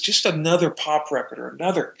if it's just another pop record or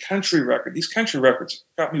another country record, these country records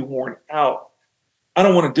got me worn out. I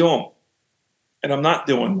don't want to do them, and I'm not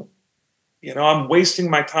doing them. You know, I'm wasting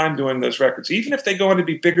my time doing those records. Even if they go on to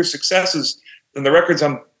be bigger successes than the records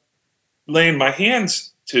I'm laying my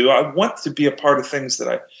hands to, I want to be a part of things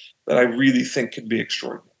that I really think can be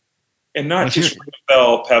extraordinary. And not just ring the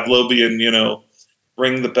bell, Pavlovian, you know,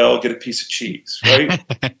 ring the bell, get a piece of cheese, right?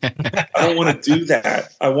 I don't want to do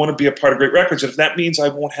that. I want to be a part of great records. And if that means I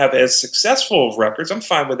won't have as successful of records, I'm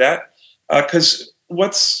fine with that. Because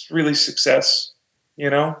what's really success? You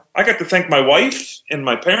know, I got to thank my wife and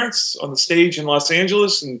my parents on the stage in Los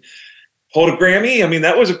Angeles and hold a Grammy. I mean,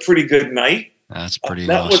 that was a pretty good night. That's pretty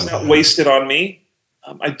that awesome. was not wasted on me.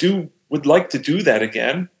 Would like to do that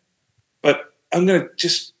again, but I'm going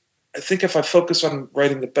to I think if I focus on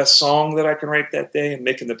writing the best song that I can write that day and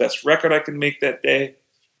making the best record I can make that day,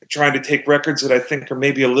 and trying to take records that I think are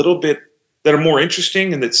maybe a little bit, that are more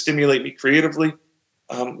interesting and that stimulate me creatively.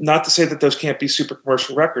 Not to say that those can't be super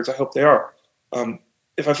commercial records. I hope they are.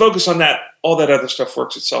 If I focus on that, all that other stuff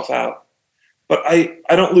works itself out. But I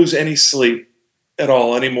don't lose any sleep at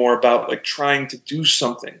all anymore about like trying to do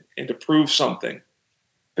something and to prove something,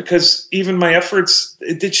 because even my efforts,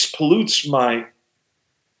 it just pollutes my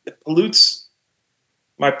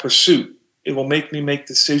pursuit. It will make me make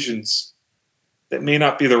decisions that may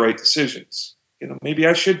not be the right decisions. You know, maybe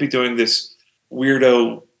I should be doing this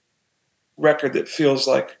weirdo record that feels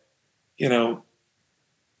like, you know,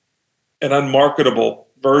 an unmarketable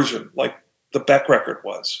version, like the Beck record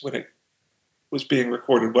was when it was being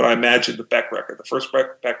recorded, what I imagined the Beck record, the first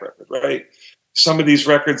Beck record, right? Some of these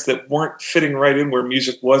records that weren't fitting right in where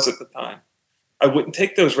music was at the time, I wouldn't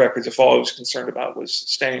take those records if all I was concerned about was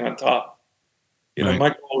staying on top. You know, my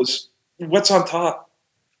goal was, what's on top?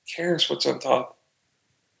 Who cares what's on top?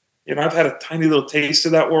 You know, I've had a tiny little taste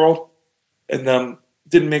of that world, and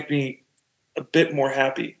didn't make me a bit more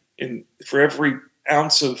happy. And for every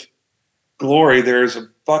ounce of glory, there's a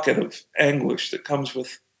bucket of anguish that comes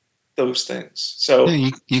with those things. So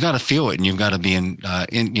you got to feel it, and you've got to be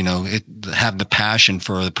have the passion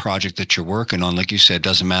for the project that you're working on. Like you said, it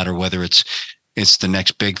doesn't matter whether it's the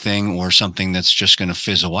next big thing or something that's just going to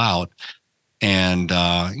fizzle out. And,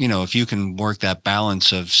 you know, if you can work that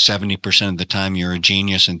balance of 70% of the time you're a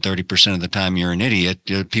genius and 30% of the time you're an idiot,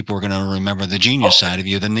 people are going to remember the genius side of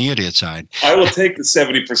you than the idiot side. I will take the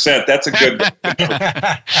 70%. That's a good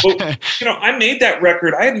well, you know, I made that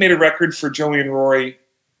record. I had made a record for Joey and Rory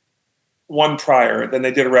one prior. Then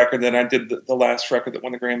they did a record. Then I did the last record that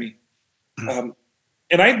won the Grammy. And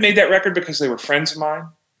I had made that record because they were friends of mine.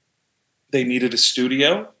 They needed a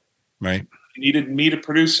studio. Right. They needed me to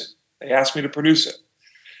produce it. They asked me to produce it.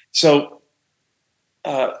 So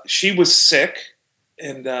she was sick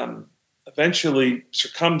and eventually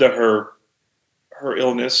succumbed to her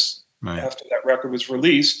illness after that record was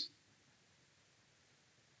released.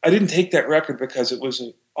 I didn't take that record because it was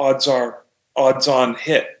an odds-on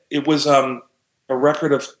hit. It was a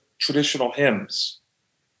record of traditional hymns.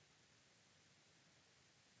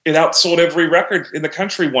 It outsold every record in the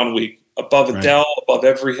country one week. Above Adele, above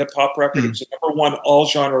every hip hop record. It was the number one all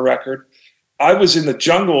genre record. I was in the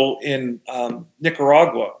jungle in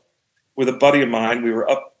Nicaragua with a buddy of mine. We were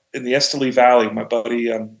up in the Esteli Valley. My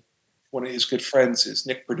buddy, one of his good friends is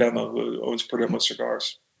Nick Perdomo, who owns Perdomo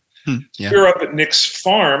Cigars. We were up at Nick's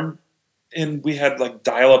farm, and we had like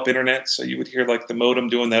dial-up internet, so you would hear like the modem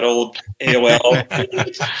doing that old AOL.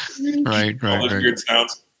 All those weird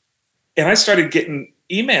sounds. And I started getting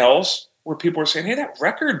emails where people were saying, "Hey, that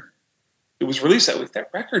record, it was released that week. That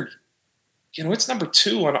record, you know, it's number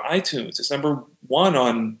 2 on iTunes. It's number 1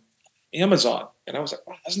 on Amazon." And I was like,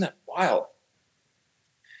 wow, isn't that wild?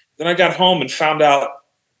 Then I got home and found out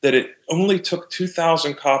that it only took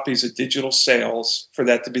 2,000 copies of digital sales for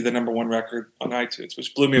that to be the number 1 record on iTunes,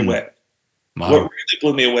 which blew me away. Wow. What really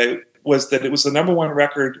blew me away was that it was the number 1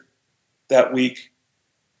 record that week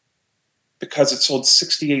because it sold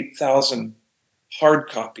 68,000 hard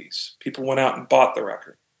copies. People went out and bought the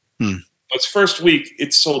record. Its first week,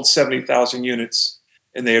 it sold 70,000 units,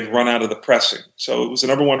 and they had run out of the pressing. So it was the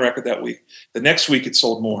number 1 record that week. The next week, it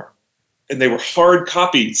sold more, and they were hard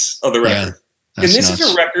copies of the record. And this is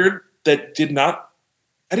a record that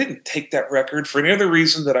I didn't take that record for any other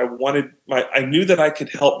reason that I knew that I could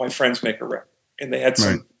help my friends make a record, and they had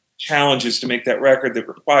some challenges to make that record that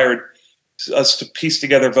required us to piece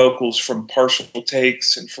together vocals from partial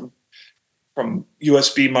takes and from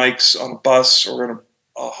USB mics on a bus or in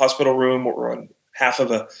a hospital room, or on half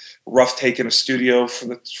of a rough take in a studio from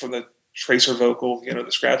the tracer vocal, you know,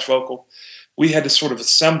 the scratch vocal. We had to sort of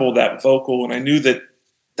assemble that vocal, and I knew that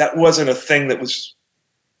wasn't a thing that was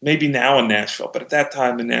maybe now in Nashville, but at that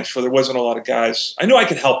time in Nashville, there wasn't a lot of guys. I knew I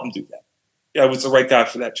could help them do that. Yeah, I was the right guy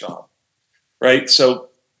for that job, right? So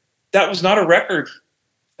that was not a record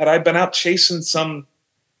had I been out chasing some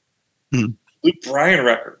Luke Bryan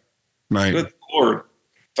record. Right. Good Lord.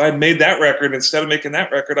 If I had made that record instead of making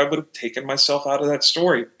that record, I would have taken myself out of that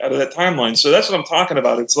story, out of that timeline. So that's what I'm talking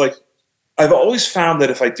about. It's like, I've always found that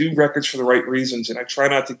if I do records for the right reasons, and I try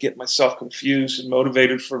not to get myself confused and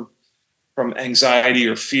motivated from anxiety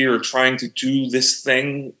or fear, or trying to do this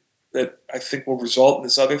thing that I think will result in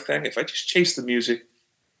this other thing, if I just chase the music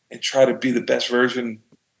and try to be the best version,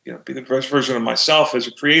 be the best version of myself as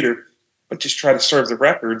a creator, but just try to serve the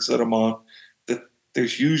records that I'm on, that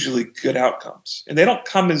there's usually good outcomes. And they don't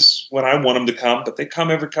come as when I want them to come, but they come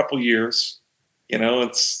every couple of years.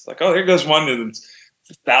 It's like, oh, there goes one, and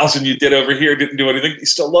 1,000 you did over here didn't do anything. You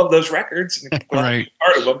still love those records, and you're right.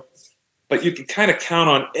 part of them. But you can kind of count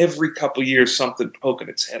on every couple of years something poking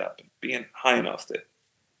its head up and being high enough that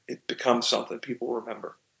it becomes something people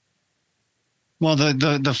remember. Well,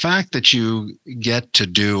 the fact that you get to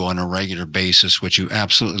do on a regular basis, which you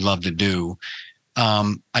absolutely love to do,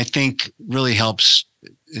 I think really helps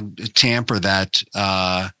tamper that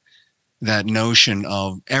that notion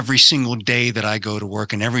of every single day that I go to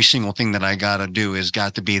work and every single thing that I got to do has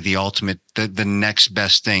got to be the ultimate, the next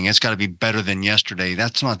best thing. It's got to be better than yesterday.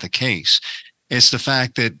 That's not the case. It's the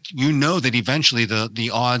fact that that eventually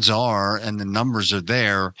the odds are and the numbers are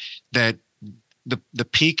there that the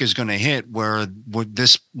peak is going to hit where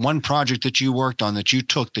this one project that you worked on, that you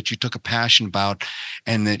took a passion about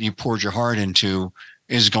and that you poured your heart into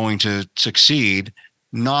is going to succeed.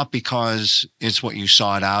 Not because it's what you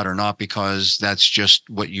sought out, or not because that's just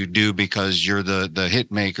what you do because you're the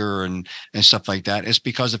hit maker and stuff like that. It's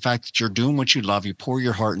because the fact that you're doing what you love, you pour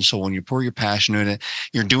your heart and soul, and you pour your passion in it,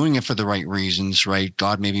 you're doing it for the right reasons, right?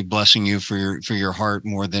 God may be blessing you for your heart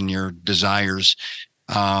more than your desires.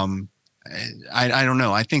 I don't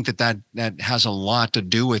know. I think that has a lot to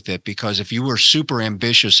do with it, because if you were super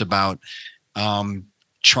ambitious about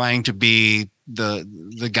trying to be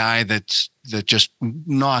the guy that just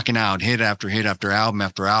knocking out hit after hit after album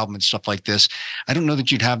and stuff like this, I don't know that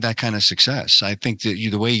you'd have that kind of success. I think that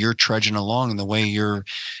the way you're trudging along and the way you're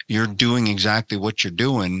doing exactly what you're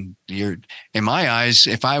doing, in my eyes,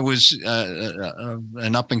 if I was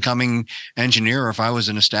an up and coming engineer, or if I was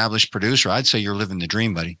an established producer, I'd say you're living the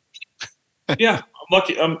dream, buddy. Yeah, I'm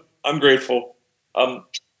lucky. I'm grateful. And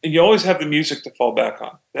you always have the music to fall back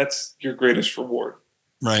on. That's your greatest reward.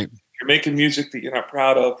 Right. You're making music that you're not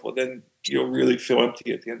proud of, well, then you'll really feel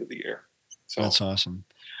empty at the end of the year. So that's awesome.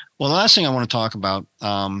 Well, the last thing I want to talk about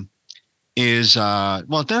is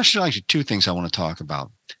there's actually two things I want to talk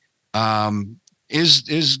about.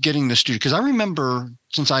 Is getting the studio, because I remember,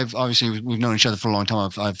 since we've known each other for a long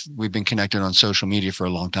time. We've been connected on social media for a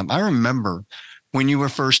long time. I remember when you were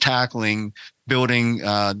first tackling building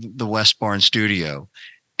the West Barn studio,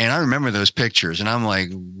 and I remember those pictures, and I'm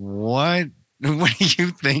like, what? What are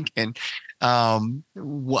you thinking?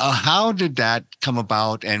 How did that come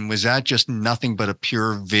about? And was that just nothing but a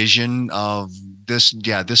pure vision of this?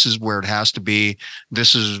 Yeah, this is where it has to be.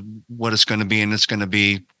 This is what it's going to be, and it's going to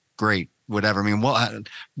be great. Whatever. I mean,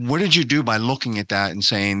 what did you do by looking at that and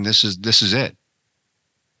saying this is it?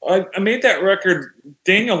 I made that record.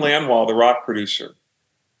 Daniel Lanwall, the rock producer,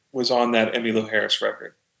 was on that Emmylou Harris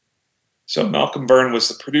record. So Malcolm Byrne was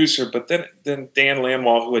the producer, but then Dan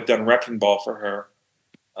Lanwall, who had done Wrecking Ball for her,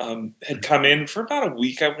 had come in for about a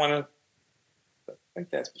week. I think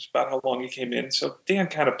that's about how long he came in. So Dan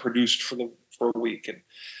kind of produced for a week, and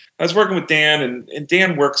I was working with Dan, and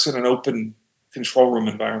Dan works in an open control room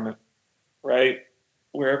environment, right,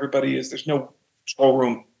 where everybody is. There's no control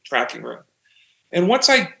room, tracking room. And once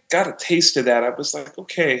I got a taste of that, I was like,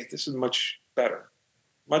 okay, this is much better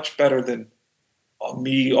than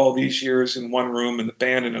me all these years in one room and the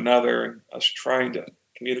band in another, and us trying to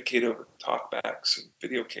communicate over talkbacks and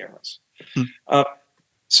video cameras.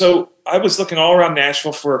 So I was looking all around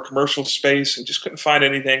Nashville for a commercial space and just couldn't find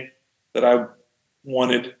anything that I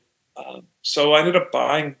wanted. So I ended up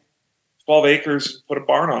buying 12 acres and put a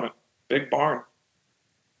barn on it, big barn,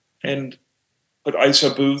 and put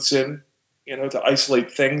ISO booths in, to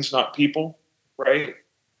isolate things, not people, right?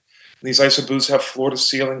 And these ISO booths have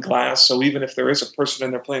floor-to-ceiling glass, so even if there is a person in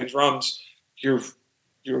there playing drums,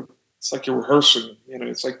 it's like you're rehearsing.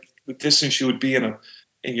 It's like the distance you would be in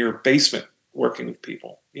your basement working with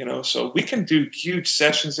people. So we can do huge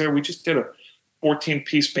sessions there. We just did a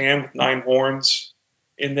 14-piece band with 9 horns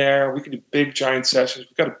in there. We can do big, giant sessions.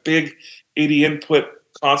 We've got a big 80 input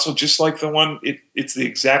console, just like the one. It's the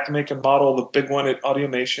exact make and model, the big one at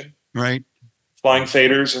Audiomation. Right. Flying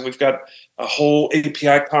faders, and we've got a whole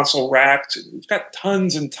API console racked. We've got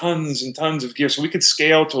tons and tons and tons of gear. So we could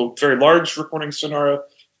scale to a very large recording scenario,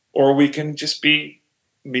 or we can just be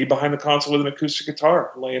me behind the console with an acoustic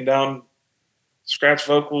guitar, laying down scratch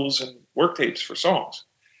vocals and work tapes for songs.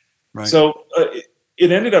 Right. So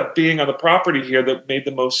it ended up being on the property here that made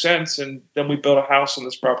the most sense. And then we built a house on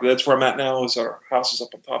this property. That's where I'm at now. Is our house is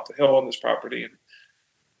up on top of the hill on this property. And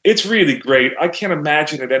it's really great. I can't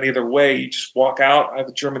imagine it any other way. You just walk out. I have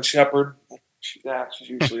a German Shepherd. She's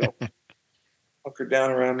usually hunkered down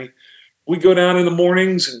around me. We go down in the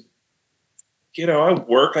mornings and, I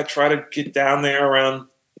work. I try to get down there around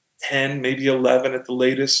 10, maybe 11 at the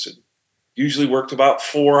latest. And usually worked about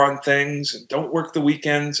 4 on things and don't work the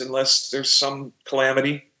weekends unless there's some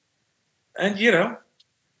calamity. And,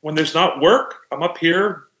 when there's not work, I'm up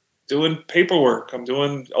here doing paperwork. I'm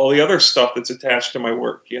doing all the other stuff that's attached to my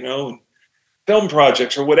work, and film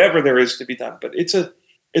projects or whatever there is to be done. But it's a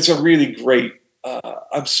really great,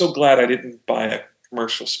 I'm so glad I didn't buy a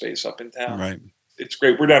commercial space up in town. Right. It's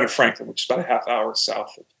great. We're down in Franklin, which is about a half hour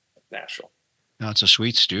south of Nashville. No, it's a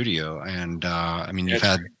sweet studio. And, you've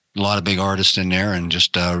had a lot of big artists in there and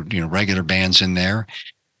just, regular bands in there.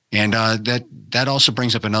 And that also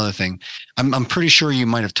brings up another thing. I'm pretty sure you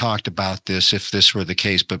might have talked about this if this were the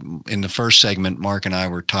case, but in the first segment, Mark and I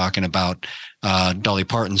were talking about Dolly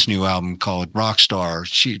Parton's new album called Rockstar.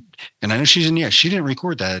 And I know she's in here. She didn't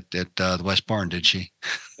record that at the West Barn, did she?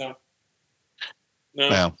 No.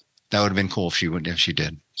 Well, that would have been cool if she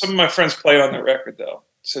did. Some of my friends played on that record though.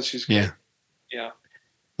 So she's great. Yeah.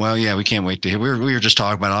 Well, yeah, we can't wait to hear. We were just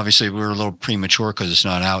talking about, obviously we were a little premature because it's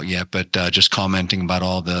not out yet, but just commenting about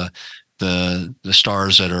all the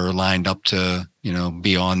stars that are lined up to,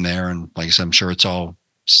 be on there. And like I said, I'm sure it's all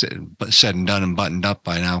said and done and buttoned up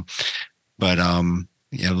by now. But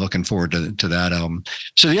looking forward to that album.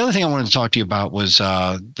 So the other thing I wanted to talk to you about was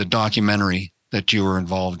the documentary that you were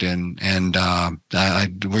involved in. And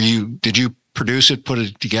did you produce it, put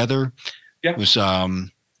it together? Yeah. It was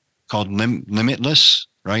called Limitless.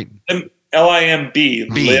 Right. LIMB.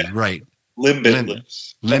 B, right.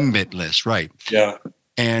 Limbitless. Right. Yeah.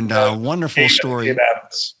 And wonderful story. Gabe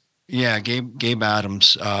Adams. Yeah, Gabe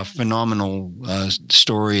Adams, phenomenal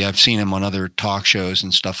story. I've seen him on other talk shows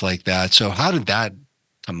and stuff like that. So how did that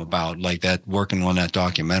come about, like that, working on that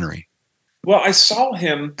documentary? Well, I saw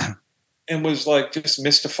him and was like just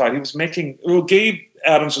mystified. He was Gabe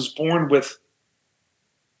Adams was born with,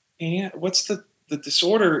 what's the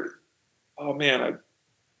disorder? Oh man,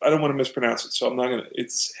 I don't want to mispronounce it, so I'm not going to.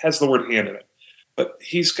 It has the word hand in it. But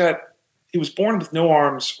he was born with no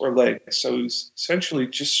arms or legs, so he's essentially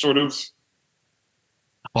just sort of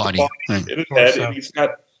body in his head. And he's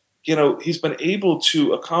got, he's been able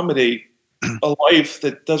to accommodate a life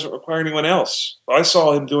that doesn't require anyone else. I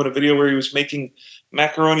saw him doing a video where he was making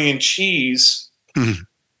macaroni and cheese, and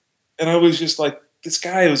I was just like, this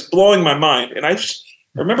guy was blowing my mind. And I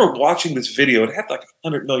remember watching this video. It had like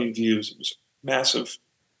 100 million views. It was a massive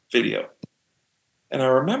video. And I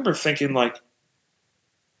remember thinking, like,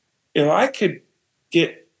 if I could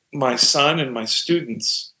get my son and my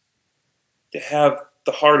students to have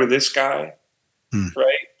the heart of this guy,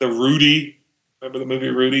 right? The Rudy, remember the movie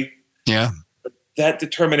Rudy? Yeah. That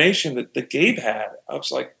determination that Gabe had, I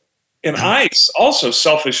was like, and I also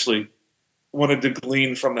selfishly wanted to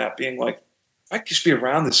glean from that, being like, if I could just be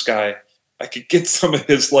around this guy, I could get some of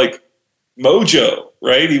his like mojo,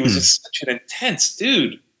 right? He was just such an intense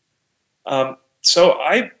dude. So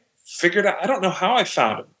I figured out, I don't know how I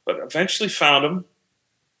found him, but eventually found him.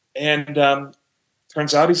 And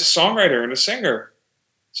turns out he's a songwriter and a singer.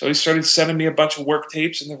 So he started sending me a bunch of work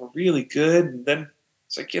tapes, and they were really good. And then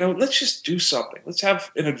it's like, let's just do something. Let's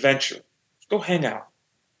have an adventure. Go hang out.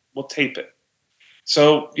 We'll tape it.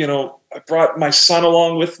 So, I brought my son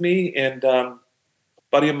along with me, and a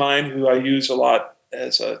buddy of mine who I use a lot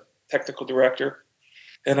as a technical director.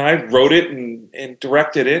 And I wrote it and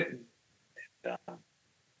directed it. And,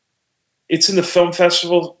 it's in the film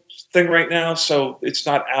festival thing right now, so it's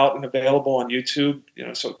not out and available on YouTube,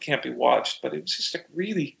 so it can't be watched. But it was just a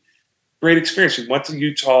really great experience. We went to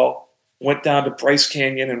Utah, went down to Bryce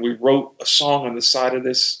Canyon, and we wrote a song on the side of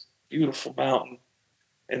this beautiful mountain.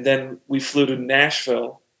 And then we flew to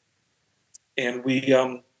Nashville, and we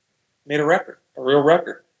made a real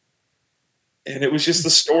record. And it was just the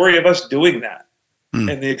story of us doing that.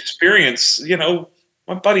 And the experience,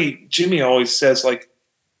 my buddy Jimmy always says, like,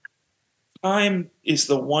 time is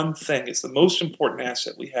the one thing, it's the most important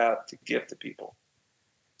asset we have to give to people.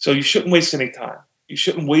 So you shouldn't waste any time. You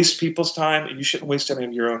shouldn't waste people's time, and you shouldn't waste any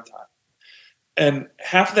of your own time. And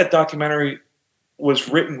half of that documentary was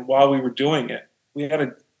written while we were doing it. We had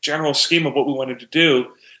a general scheme of what we wanted to do,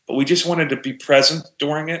 but we just wanted to be present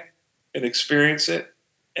during it and experience it.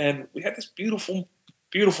 And we had this beautiful,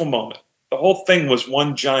 beautiful moment. The whole thing was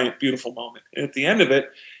one giant, beautiful moment. And at the end of it,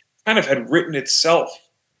 kind of had written itself,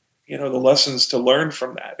 the lessons to learn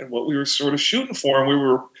from that and what we were sort of shooting for. And we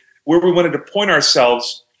were where we wanted to point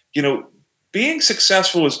ourselves. Being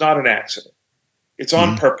successful is not an accident. It's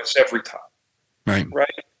on purpose every time. Right. Right.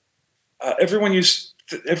 Everyone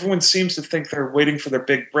seems to think they're waiting for their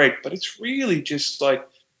big break, but it's really just like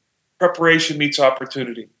preparation meets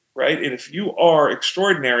opportunity. Right. And if you are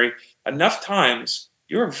extraordinary enough times,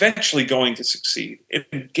 you're eventually going to succeed.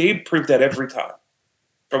 And Gabe proved that every time.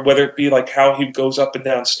 From whether it be like how he goes up and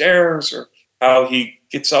down stairs or how he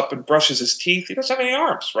gets up and brushes his teeth. He doesn't have any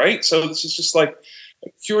arms, right? So this is just like a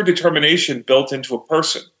pure determination built into a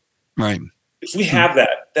person. Right. If we have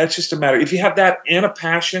that, that's just a matter. If you have that and a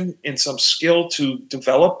passion and some skill to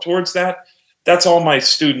develop towards that, that's all my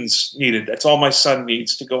students needed. That's all my son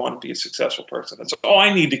needs to go on and be a successful person. That's all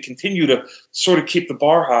I need to continue to sort of keep the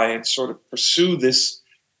bar high and sort of pursue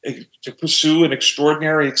an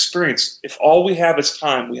extraordinary experience. If all we have is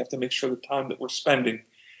time, we have to make sure the time that we're spending,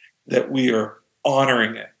 that we are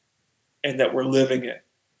honoring it and that we're living it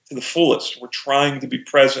to the fullest. We're trying to be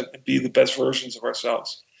present and be the best versions of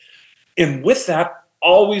ourselves. And with that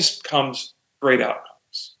always comes great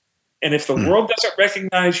outcomes. And if the world doesn't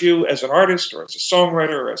recognize you as an artist or as a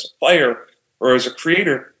songwriter or as a player or as a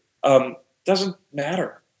creator, doesn't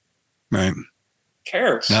matter. Right. Who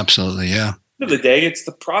cares? Absolutely. Yeah. At the end of the day, it's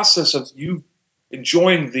the process of you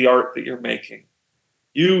enjoying the art that you're making.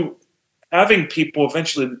 You having people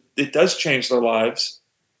eventually, it does change their lives.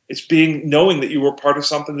 It's knowing that you were part of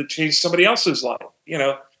something that changed somebody else's life.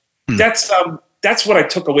 That's what I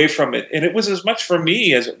took away from it. And it was as much for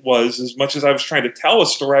me as as much as I was trying to tell a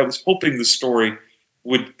story. I was hoping the story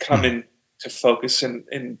would come into focus,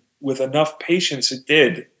 and with enough patience, it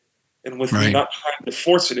did. And with me not trying to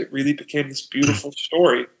force it, it really became this beautiful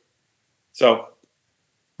story. So,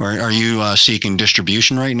 are you seeking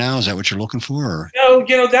distribution right now? Is that what you're looking for? Or? No,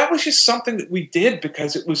 that was just something that we did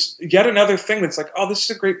because it was yet another thing that's like, oh, this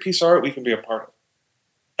is a great piece of art we can be a part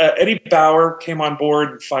of. Eddie Bauer came on board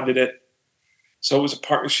and funded it. So it was a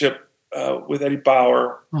partnership with Eddie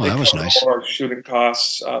Bauer. Oh, that was nice. All our shooting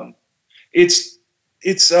costs. It's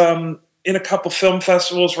in a couple film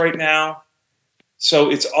festivals right now, so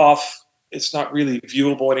it's off. It's not really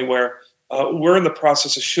viewable anywhere. We're in the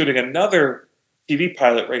process of shooting another TV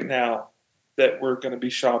pilot right now that we're going to be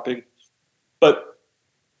shopping. But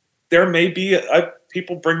there may be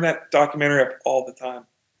people bring that documentary up all the time.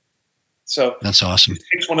 So that's awesome. It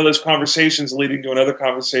takes one of those conversations leading to another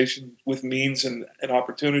conversation with means and an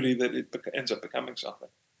opportunity that it ends up becoming something.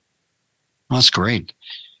 Well, that's great.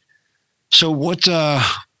 So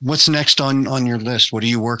what's next on your list? What are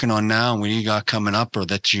you working on now? What do you got coming up, or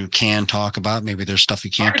that you can talk about? Maybe there's stuff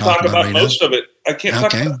you can't talk about right most now. of it. I can't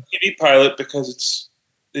talk about the TV pilot because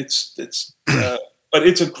it's but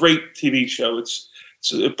it's a great TV show. It's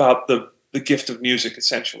about the gift of music,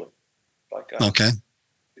 essentially. The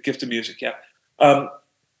gift of music, yeah.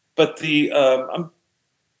 But I'm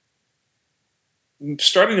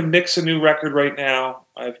starting to mix a new record right now.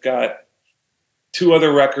 I've got 2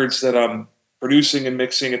 other records that I'm producing and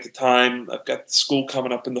mixing at the time. I've got the school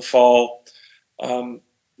coming up in the fall.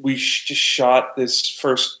 We just shot this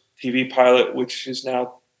first TV pilot, which is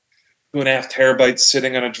now 2.5 terabytes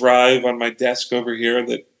sitting on a drive on my desk over here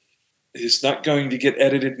that is not going to get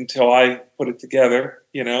edited until I put it together,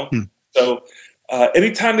 So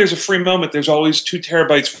anytime there's a free moment, there's always 2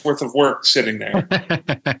 terabytes worth of work sitting there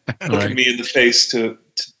looking me in the face to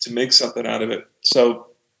make something out of it. So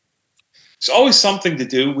it's always something to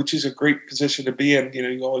do, which is a great position to be in.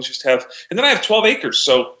 You always just have, and then I have 12 acres.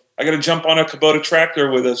 So I got to jump on a Kubota tractor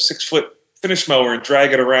with a 6-foot finish mower and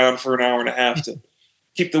drag it around for an hour and a half to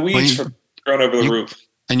keep the weeds from growing over the roof.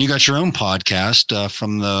 And you got your own podcast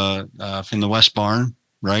from the West Barn,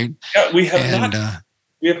 right? Yeah, we have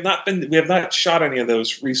not shot any of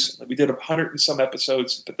those recently. We did 100 and some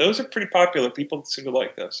episodes, but those are pretty popular. People seem to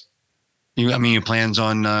like those. Your plans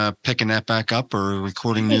on picking that back up or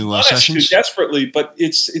recording new sessions? Too desperately, but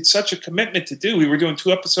it's such a commitment to do. We were doing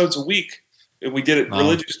 2 episodes a week, and we did it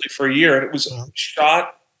religiously for a year. And it was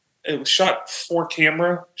shot. It was shot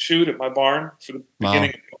 4-camera shoot at my barn for the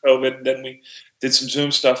beginning of COVID. And then we did some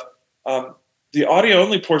Zoom stuff. The audio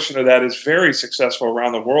only portion of that is very successful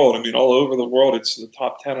around the world. I mean, all over the world, it's the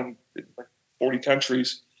top 10 in like 40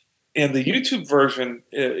 countries. And the YouTube version,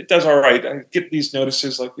 it does all right. I get these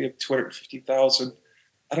notices like we have 250,000.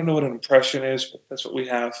 I don't know what an impression is, but that's what we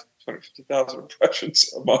have, 250,000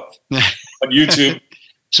 impressions a month on YouTube.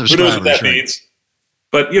 Who knows what that means?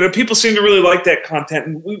 But, people seem to really like that content.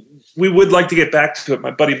 And we would like to get back to it.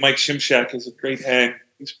 My buddy Mike Shimshak is a great hang.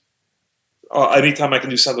 He's anytime I can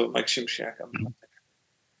do something with Mike Shimshack, I'm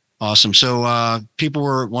Awesome. So people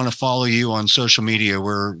want to follow you on social media.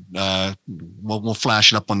 We'll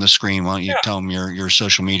flash it up on the screen. Why don't you tell them your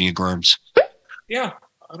social media garbs? Yeah,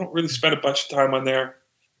 I don't really spend a bunch of time on there.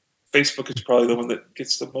 Facebook is probably the one that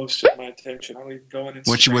gets the most of my attention. I don't even go on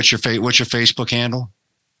Instagram. What's your Facebook handle?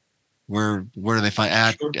 Where do they find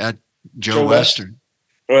at Joe West? Or?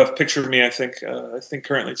 I have a picture of me. I think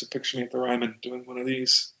currently it's a picture of me at the Ryman doing one of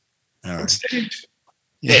these on stage.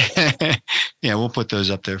 Yeah, yeah, we'll put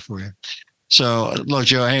those up there for you. So, look,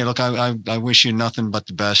 Joe. Hey, look, I wish you nothing but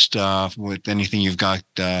the best with anything you've got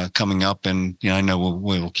coming up, and I know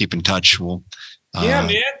we'll keep in touch. We'll man,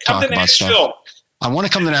 come to Nashville. Stuff. I want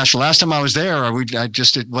to come to Nashville. Last time I was there,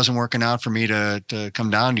 it wasn't working out for me to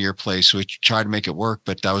come down to your place. We tried to make it work,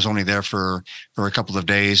 but I was only there for a couple of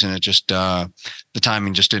days, and it just the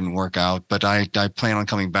timing just didn't work out. But I plan on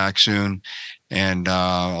coming back soon, and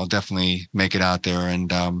I'll definitely make it out there.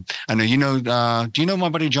 And I know do you know my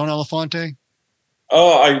buddy John Elefante?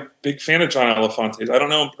 Oh, I'm a big fan of John Elefante. I don't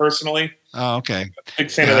know him personally. Oh, okay. Big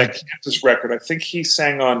fan of that Kansas record. I think he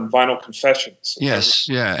sang on Vinyl Confessions. Yes,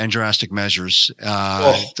 and Drastic Measures. He's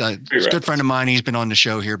a good friend of mine. He's been on the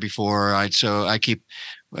show here before. So I keep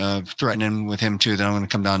threatening with him too that I'm going to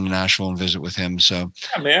come down to Nashville and visit with him. So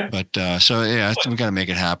yeah, man. But we got to make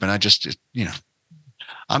it happen. I just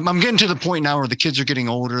I'm getting to the point now where the kids are getting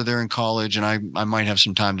older. They're in college, and I might have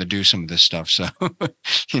some time to do some of this stuff. So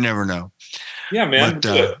you never know. Yeah, man.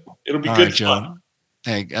 But, it'll be good fun.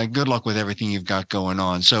 Hey, good luck with everything you've got going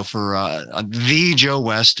on. So for the Joe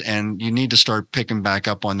West, and you need to start picking back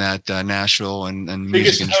up on that Nashville and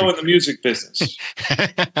biggest toe in the music business.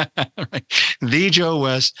 Right. The Joe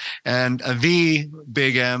West and the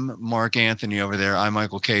Big M Mark Anthony over there. I'm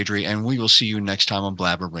Michael Kadri, and we will see you next time on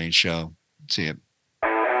Blabber Brain Show. See you.